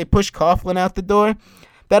 since they pushed Coughlin out the door,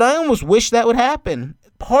 that I almost wish that would happen.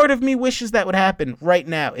 Part of me wishes that would happen right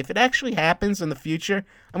now. If it actually happens in the future,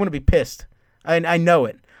 I'm going to be pissed. I know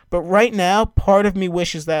it. But right now, part of me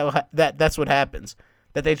wishes that's what happens.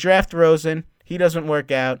 That they draft Rosen, he doesn't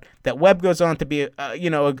work out, that Webb goes on to be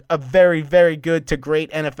a very, very good to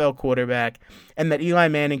great NFL quarterback, and that Eli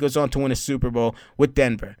Manning goes on to win a Super Bowl with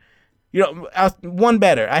Denver. One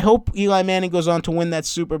better. I hope Eli Manning goes on to win that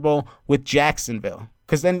Super Bowl with Jacksonville.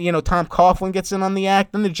 Because then, Tom Coughlin gets in on the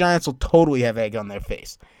act, then the Giants will totally have egg on their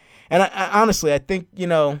face. And I honestly, I think,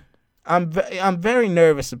 I'm very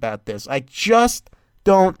nervous about this. I just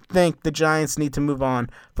don't think the Giants need to move on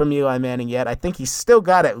from Eli Manning yet. I think he's still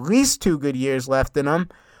got at least 2 good years left in him.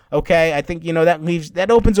 Okay, I think, that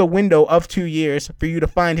opens a window of 2 years for you to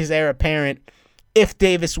find his heir apparent if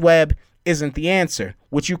Davis Webb isn't the answer,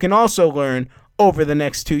 which you can also learn over the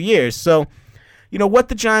next 2 years. So, what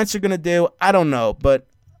the Giants are going to do, I don't know, but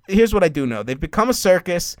here's what I do know. They've become a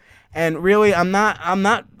circus, and really, I'm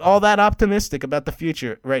not all that optimistic about the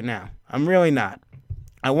future right now. I'm really not.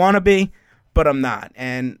 I want to be, but I'm not.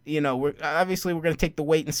 And, we're going to take the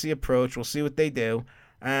wait and see approach. We'll see what they do,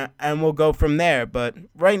 and we'll go from there. But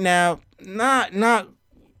right now, not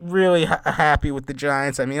really happy with the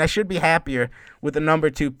Giants. I mean, I should be happier with the number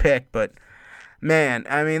 2 pick, but man,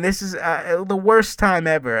 I mean, this is the worst time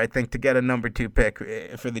ever, I think, to get a number 2 pick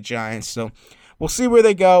for the Giants. So we'll see where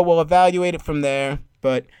they go. We'll evaluate it from there.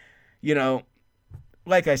 But, you know,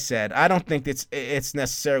 like I said, I don't think it's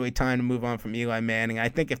necessarily time to move on from Eli Manning. I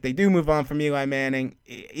think if they do move on from Eli Manning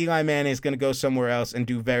is going to go somewhere else and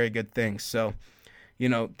do very good things. So, you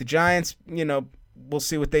know, the Giants, you know, we'll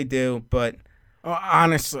see what they do. But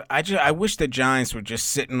honestly, I wish the Giants were just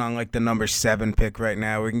sitting on like the number 7 pick right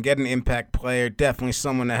now. We can get an impact player, definitely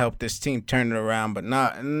someone to help this team turn it around. But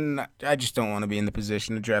not I just don't want to be in the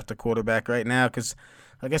position to draft a quarterback right now because,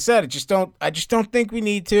 like I said, I just don't think we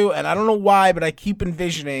need to, and I don't know why, but I keep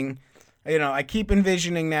envisioning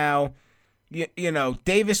now, you know,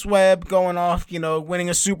 Davis Webb going off, you know,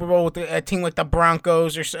 winning a Super Bowl with a team like the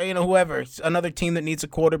Broncos or, you know, whoever. It's another team that needs a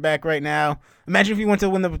quarterback right now. Imagine if he went to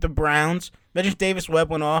win with the Browns. Imagine if Davis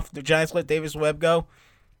Webb went off. The Giants let Davis Webb go.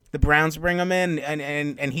 The Browns bring him in,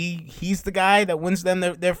 and he's the guy that wins them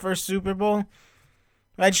their first Super Bowl.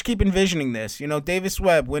 I just keep envisioning this. You know, Davis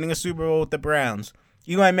Webb winning a Super Bowl with the Browns.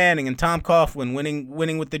 Eli Manning and Tom Coughlin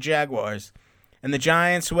winning with the Jaguars. And the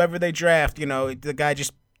Giants, whoever they draft, you know, the guy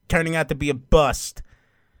just turning out to be a bust.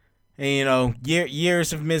 And, you know,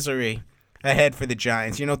 years of misery ahead for the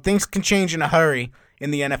Giants. You know, things can change in a hurry in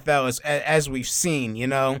the NFL as we've seen, you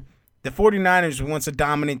know. The 49ers were once a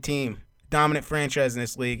dominant team, dominant franchise in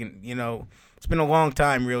this league. And, you know, it's been a long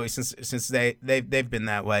time, really, since they've been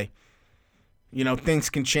that way. You know, things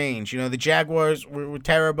can change. You know, the Jaguars were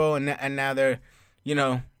terrible, and now they're... You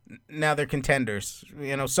know, now they're contenders,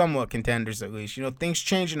 you know, somewhat contenders at least. You know, things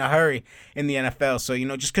change in a hurry in the NFL. So, you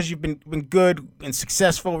know, just because you've been good and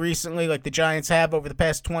successful recently like the Giants have over the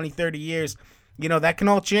past 20, 30 years, you know, that can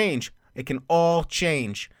all change. It can all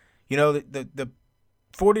change. You know, the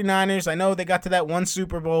 49ers, I know they got to that one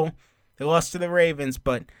Super Bowl. They lost to the Ravens,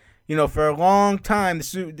 but, you know, for a long time,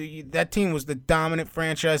 that team was the dominant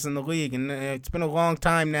franchise in the league, and it's been a long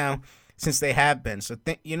time now since they have been. So,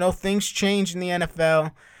 you know, things change in the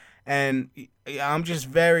NFL, and I'm just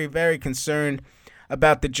very, very concerned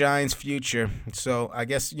about the Giants' future. So I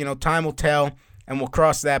guess, you know, time will tell, and we'll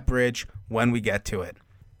cross that bridge when we get to it.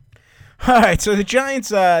 All right, so the Giants,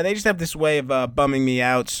 they just have this way of bumming me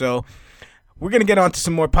out, so we're going to get on to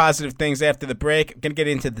some more positive things after the break. I'm going to get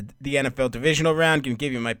into the NFL Divisional round, going to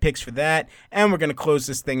give you my picks for that, and we're going to close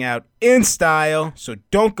this thing out in style, so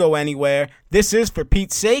don't go anywhere. This is For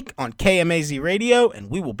Pete's Sake on KMAZ Radio,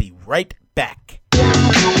 and we will be right back.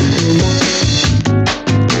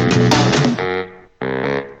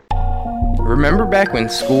 Remember back when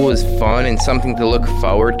school was fun and something to look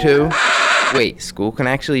forward to? Wait, school can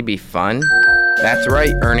actually be fun? That's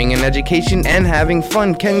right, earning an education and having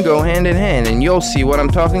fun can go hand in hand, and you'll see what I'm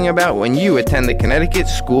talking about when you attend the Connecticut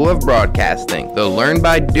School of Broadcasting. The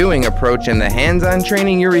learn-by-doing approach and the hands-on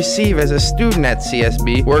training you receive as a student at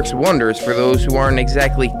CSB works wonders for those who aren't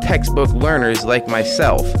exactly textbook learners like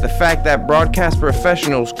myself. The fact that broadcast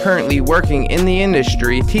professionals currently working in the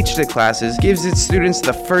industry teach the classes gives its students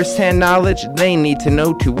the first-hand knowledge they need to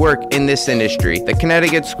know to work in this industry. The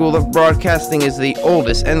Connecticut School of Broadcasting is the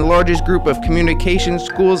oldest and largest group of communication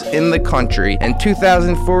schools in the country, and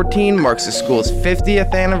 2014 marks the school's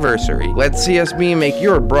 50th anniversary. Let CSB make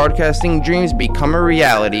your broadcasting dreams become a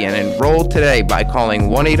reality, and enroll today by calling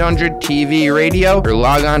 1-800-TV-RADIO or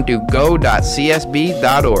log on to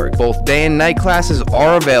go.csb.org. Both day and night classes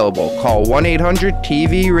are available. Call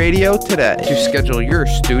 1-800-TV-RADIO today to schedule your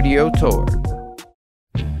studio tour.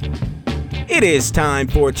 It is time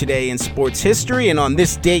for Today in Sports History, and on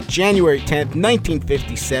this date, January 10th,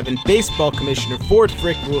 1957, Baseball Commissioner Ford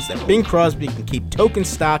Frick rules that Bing Crosby can keep token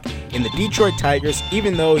stock in the Detroit Tigers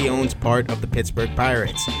even though he owns part of the Pittsburgh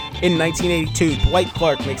Pirates. In 1982, Dwight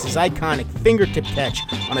Clark makes his iconic fingertip catch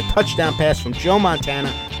on a touchdown pass from Joe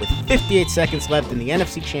Montana with 58 seconds left in the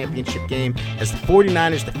NFC Championship game as the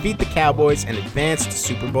 49ers defeat the Cowboys and advance to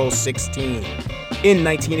Super Bowl 16. In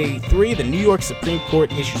 1983, the New York Supreme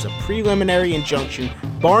Court issues a preliminary injunction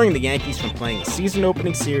barring the Yankees from playing a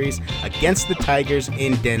season-opening series against the Tigers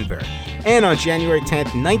in Denver. And on January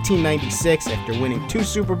 10th, 1996, after winning 2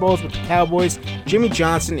 Super Bowls with the Cowboys, Jimmy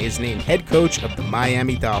Johnson is named head coach of the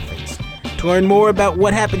Miami Dolphins. To learn more about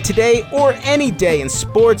what happened today or any day in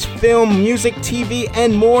sports, film, music, TV,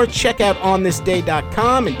 and more, check out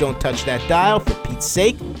onthisday.com, and don't touch that dial. For Pete's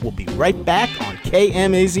sake, we'll be right back on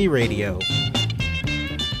KMAZ Radio.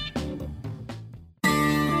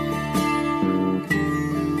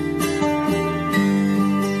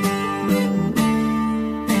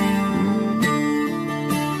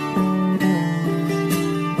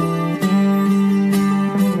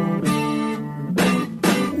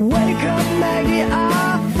 Wake up, Maggie,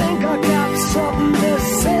 I think I got something to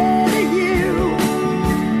say to you.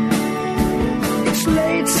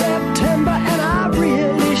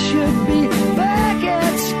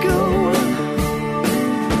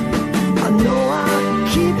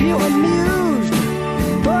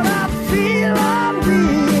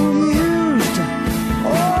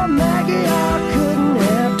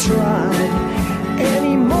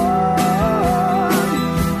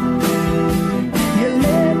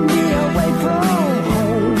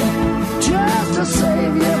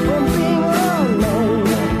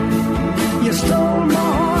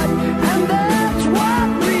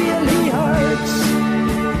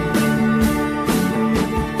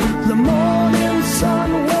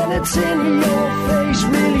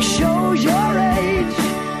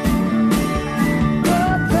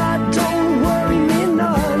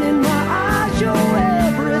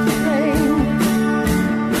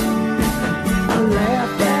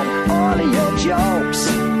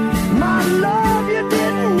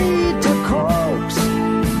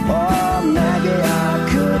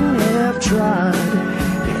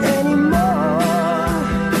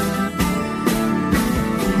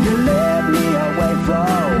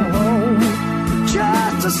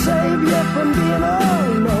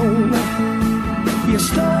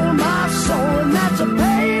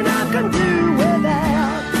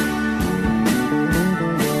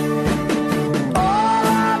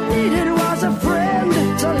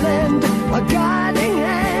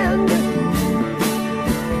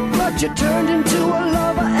 You turned into a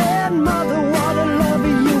lover and mother. What a lover,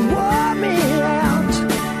 you wore me out.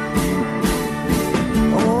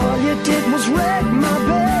 All you did was wreck my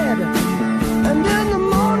bed, and in the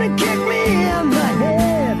morning kick me in the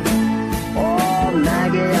head. Oh,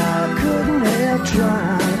 Maggie, I couldn't have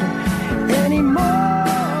tried anymore.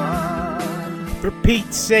 For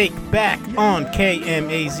Pete's sake, back on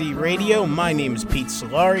KMAZ Radio. My name is Pete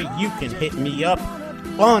Solari. You can hit me up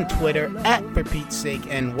on Twitter at For Pete's Sake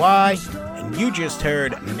NY. And you just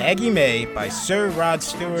heard Maggie May by Sir Rod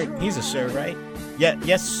Stewart. He's a sir, right? Yeah,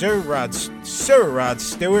 yes, Sir Rod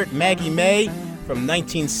Stewart, Maggie May from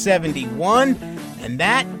 1971. And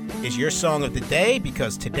that is your song of the day,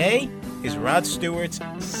 because today is Rod Stewart's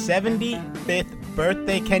 75th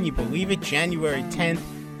birthday. Can you believe it? January 10th,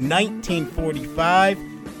 1945.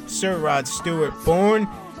 Sir Rod Stewart born.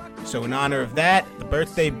 So in honor of that, the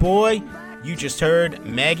birthday boy, you just heard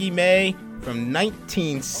Maggie May from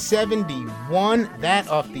 1971. That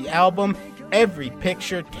off the album Every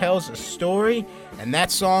Picture Tells a Story. And that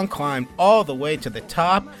song climbed all the way to the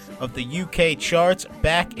top of the UK charts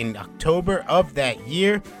back in October of that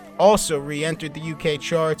year. Also re-entered the UK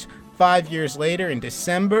charts 5 years later in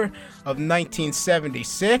December of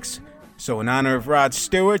 1976. So in honor of Rod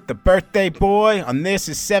Stewart, the birthday boy, on this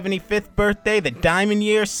his 75th birthday, the diamond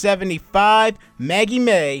year 75, Maggie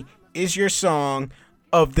May is your song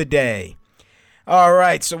of the day. All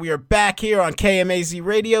right, so we are back here on KMAZ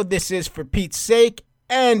Radio. This is For Pete's Sake,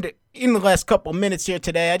 and in the last couple minutes here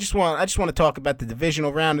today, I just want to talk about the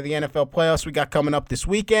divisional round of the NFL playoffs we got coming up this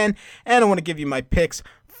weekend, and I want to give you my picks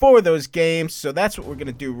for those games. So that's what we're going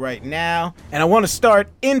to do right now. And I want to start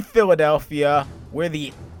in Philadelphia, where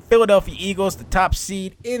the Philadelphia Eagles, the top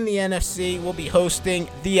seed in the NFC, will be hosting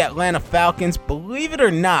the Atlanta Falcons. Believe it or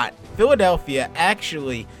not, Philadelphia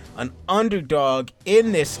actually an underdog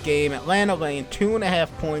in this game. Atlanta laying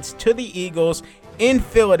 2.5 points to the Eagles in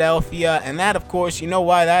Philadelphia, and that, of course, you know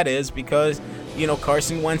why that is, because, you know,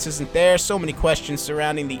 Carson Wentz isn't there. So many questions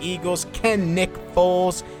surrounding the Eagles. Can Nick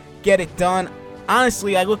Foles get it done?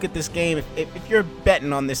 Honestly, I look at this game, if you're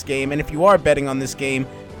betting on this game, and if you are betting on this game,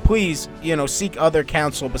 please, you know, seek other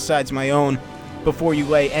counsel besides my own before you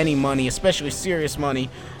lay any money, especially serious money,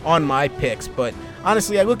 on my picks. But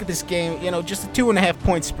honestly, I look at this game, you know, just a 2.5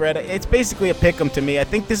 point spread. It's basically a pick 'em to me. I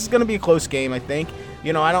think this is going to be a close game. I think,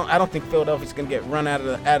 you know, I don't think Philadelphia's going to get run out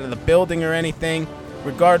of the building or anything,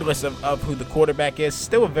 regardless of who the quarterback is.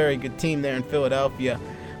 Still a very good team there in Philadelphia.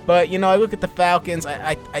 But, you know, I look at the Falcons.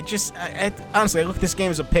 I honestly, I look at this game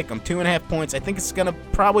as a pick 'em. 2.5 points. I think it's going to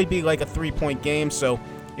probably be like a 3-point game. So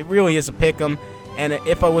it really is a pick 'em. And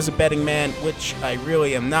if I was a betting man, which I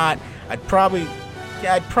really am not, I'd probably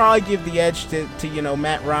give the edge to you know,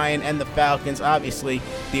 Matt Ryan and the Falcons. Obviously,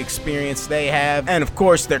 the experience they have, and of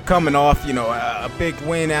course they're coming off, you know, a big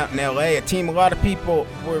win out in LA. A team a lot of people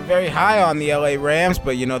were very high on the LA Rams,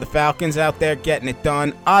 but you know, the Falcons out there getting it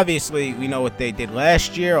done. Obviously, we know what they did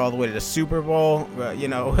last year, all the way to the Super Bowl. You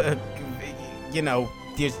know,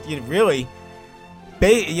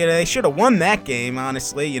 they should have won that game,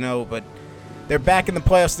 honestly. You know, but they're back in the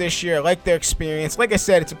playoffs this year. I like their experience. Like I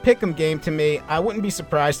said, it's a pick'em game to me. I wouldn't be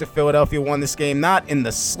surprised if Philadelphia won this game. Not in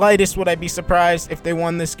the slightest would I be surprised if they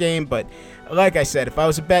won this game. But like I said, if I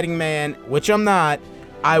was a betting man, which I'm not,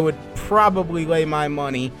 I would probably lay my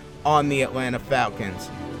money on the Atlanta Falcons.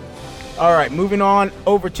 All right, moving on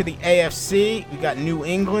over to the AFC. We got New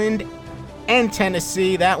England and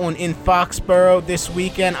Tennessee. That one in Foxborough this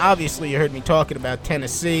weekend. Obviously, you heard me talking about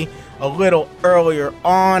Tennessee a little earlier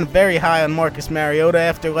on. Very high on Marcus Mariota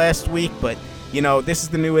after last week, but, you know, this is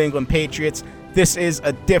the New England Patriots. This is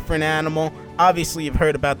a different animal. Obviously, you've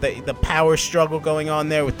heard about the power struggle going on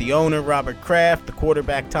there with the owner, Robert Kraft, the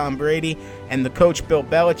quarterback, Tom Brady, and the coach, Bill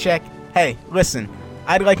Belichick. Hey, listen,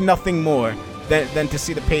 I'd like nothing more than to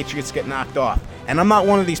see the Patriots get knocked off. And I'm not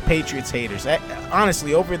one of these Patriots haters.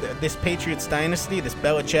 Honestly, over this Patriots dynasty, this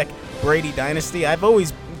Belichick-Brady dynasty, I've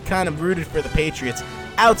always kind of rooted for the Patriots.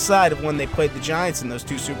 Outside of when they played the Giants in those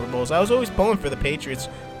 2 Super Bowls, I was always pulling for the Patriots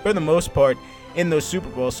for the most part in those Super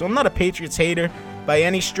Bowls. So I'm not a Patriots hater by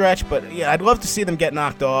any stretch, but yeah, I'd love to see them get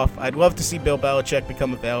knocked off. I'd love to see Bill Belichick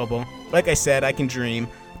become available. Like I said, I can dream.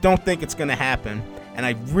 Don't think it's going to happen, and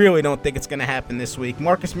I really don't think it's going to happen this week.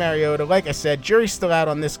 Marcus Mariota, like I said, jury's still out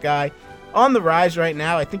on this guy. On the rise right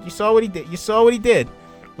now. I think you saw what he did. You saw what he did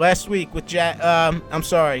last week with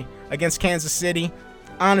against Kansas City.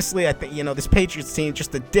 Honestly, I think, you know, this Patriots team,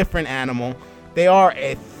 just a different animal. They are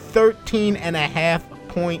a 13.5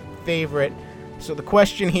 point favorite. So the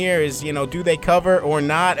question here is, you know, do they cover or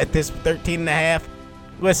not at this 13.5?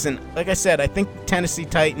 Listen, like I said, I think the Tennessee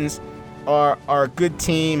Titans are a good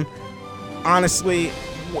team. Honestly,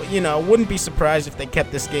 wouldn't be surprised if they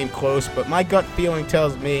kept this game close, but my gut feeling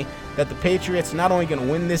tells me that the Patriots are not only going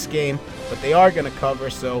to win this game, but they are going to cover.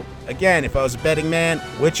 So, again, if I was a betting man,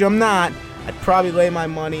 which I'm not, I'd probably lay my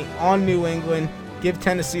money on New England, give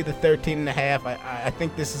Tennessee the 13.5. I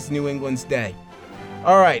think this is New England's day.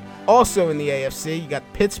 All right, also in the AFC, you got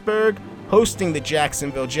Pittsburgh hosting the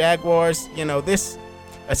Jacksonville Jaguars. This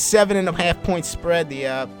a 7.5-point spread.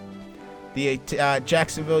 The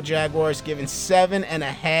Jacksonville Jaguars giving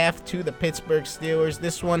 7.5 to the Pittsburgh Steelers.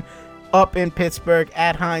 This one up in Pittsburgh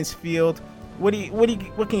at Heinz Field. What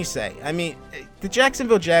can you say? I mean, the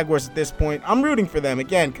Jacksonville Jaguars at this point, I'm rooting for them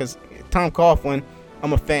again because Tom Coughlin,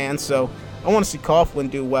 I'm a fan, so I want to see Coughlin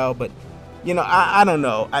do well. But I don't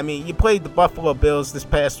know. I mean, you played the Buffalo Bills this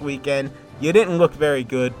past weekend. You didn't look very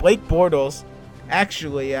good. Blake Bortles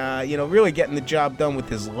actually, really getting the job done with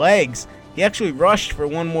his legs. He actually rushed for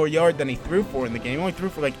one more yard than he threw for in the game. He only threw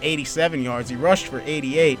for like 87 yards. He rushed for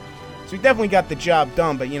 88. So he definitely got the job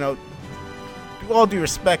done. But, with all due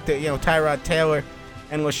respect to, Tyrod Taylor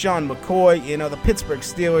and LaShawn McCoy, the Pittsburgh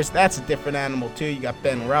Steelers, that's a different animal too. You got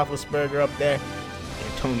Ben Roethlisberger up there,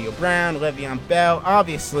 Antonio Brown, Le'Veon Bell.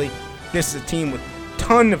 Obviously, this is a team with a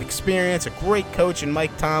ton of experience, a great coach in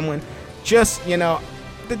Mike Tomlin. Just,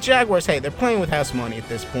 the Jaguars, hey, they're playing with house money at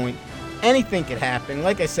this point. Anything could happen.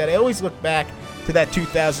 Like I said, I always look back to that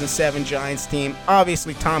 2007 Giants team.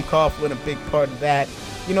 Obviously, Tom Coughlin, a big part of that.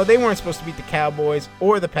 They weren't supposed to beat the Cowboys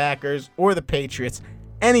or the Packers or the Patriots.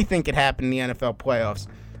 Anything could happen in the NFL playoffs.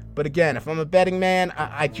 But again, if I'm a betting man,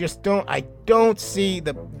 I don't see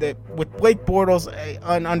the with Blake Bortles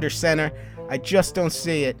under center, I just don't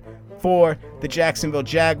see it for the Jacksonville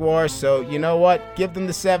Jaguars. So you know what? Give them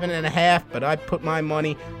the 7.5, but I put my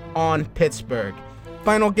money on Pittsburgh.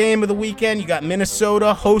 Final game of the weekend, you got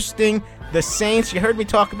Minnesota hosting the Saints. You heard me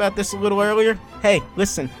talk about this a little earlier. Hey,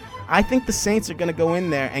 listen, I think the Saints are going to go in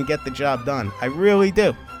there and get the job done. I really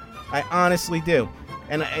do. I honestly do.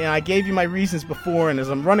 And I gave you my reasons before, and as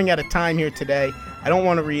I'm running out of time here today, I don't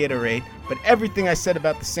want to reiterate, but everything I said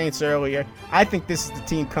about the Saints earlier, I think this is the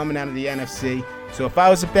team coming out of the NFC. So if I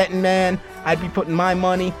was a betting man, I'd be putting my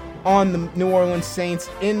money on the New Orleans Saints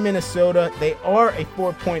in Minnesota. They are a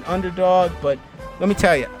 4-point underdog, but let me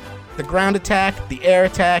tell you, the ground attack, the air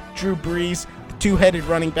attack, Drew Brees, the two-headed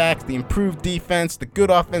running backs, the improved defense, the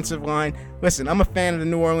good offensive line. Listen, I'm a fan of the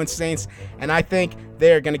New Orleans Saints, and I think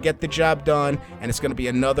they're going to get the job done, and it's going to be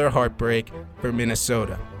another heartbreak for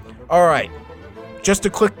Minnesota. All right, just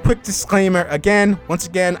a quick disclaimer. Once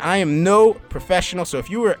again, I am no professional, so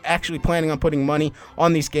if you were actually planning on putting money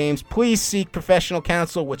on these games, please seek professional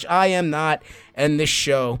counsel, which I am not, and this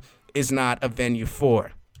show is not a venue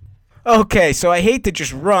for. Okay, so I hate to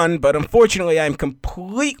just run, but unfortunately I'm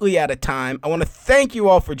completely out of time. I want to thank you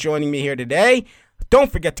all for joining me here today.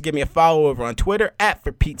 Don't forget to give me a follow over on Twitter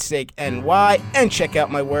 @ForPete'sSakeNY, and check out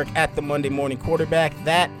my work at the Monday Morning Quarterback,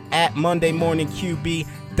 that at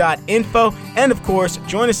MondayMorningQB.info. And of course,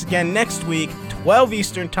 join us again next week, 12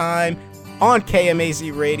 Eastern Time, on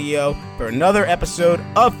KMAZ Radio for another episode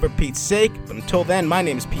of For Pete's Sake. But until then, my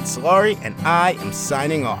name is Pete Solari, and I am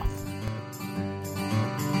signing off.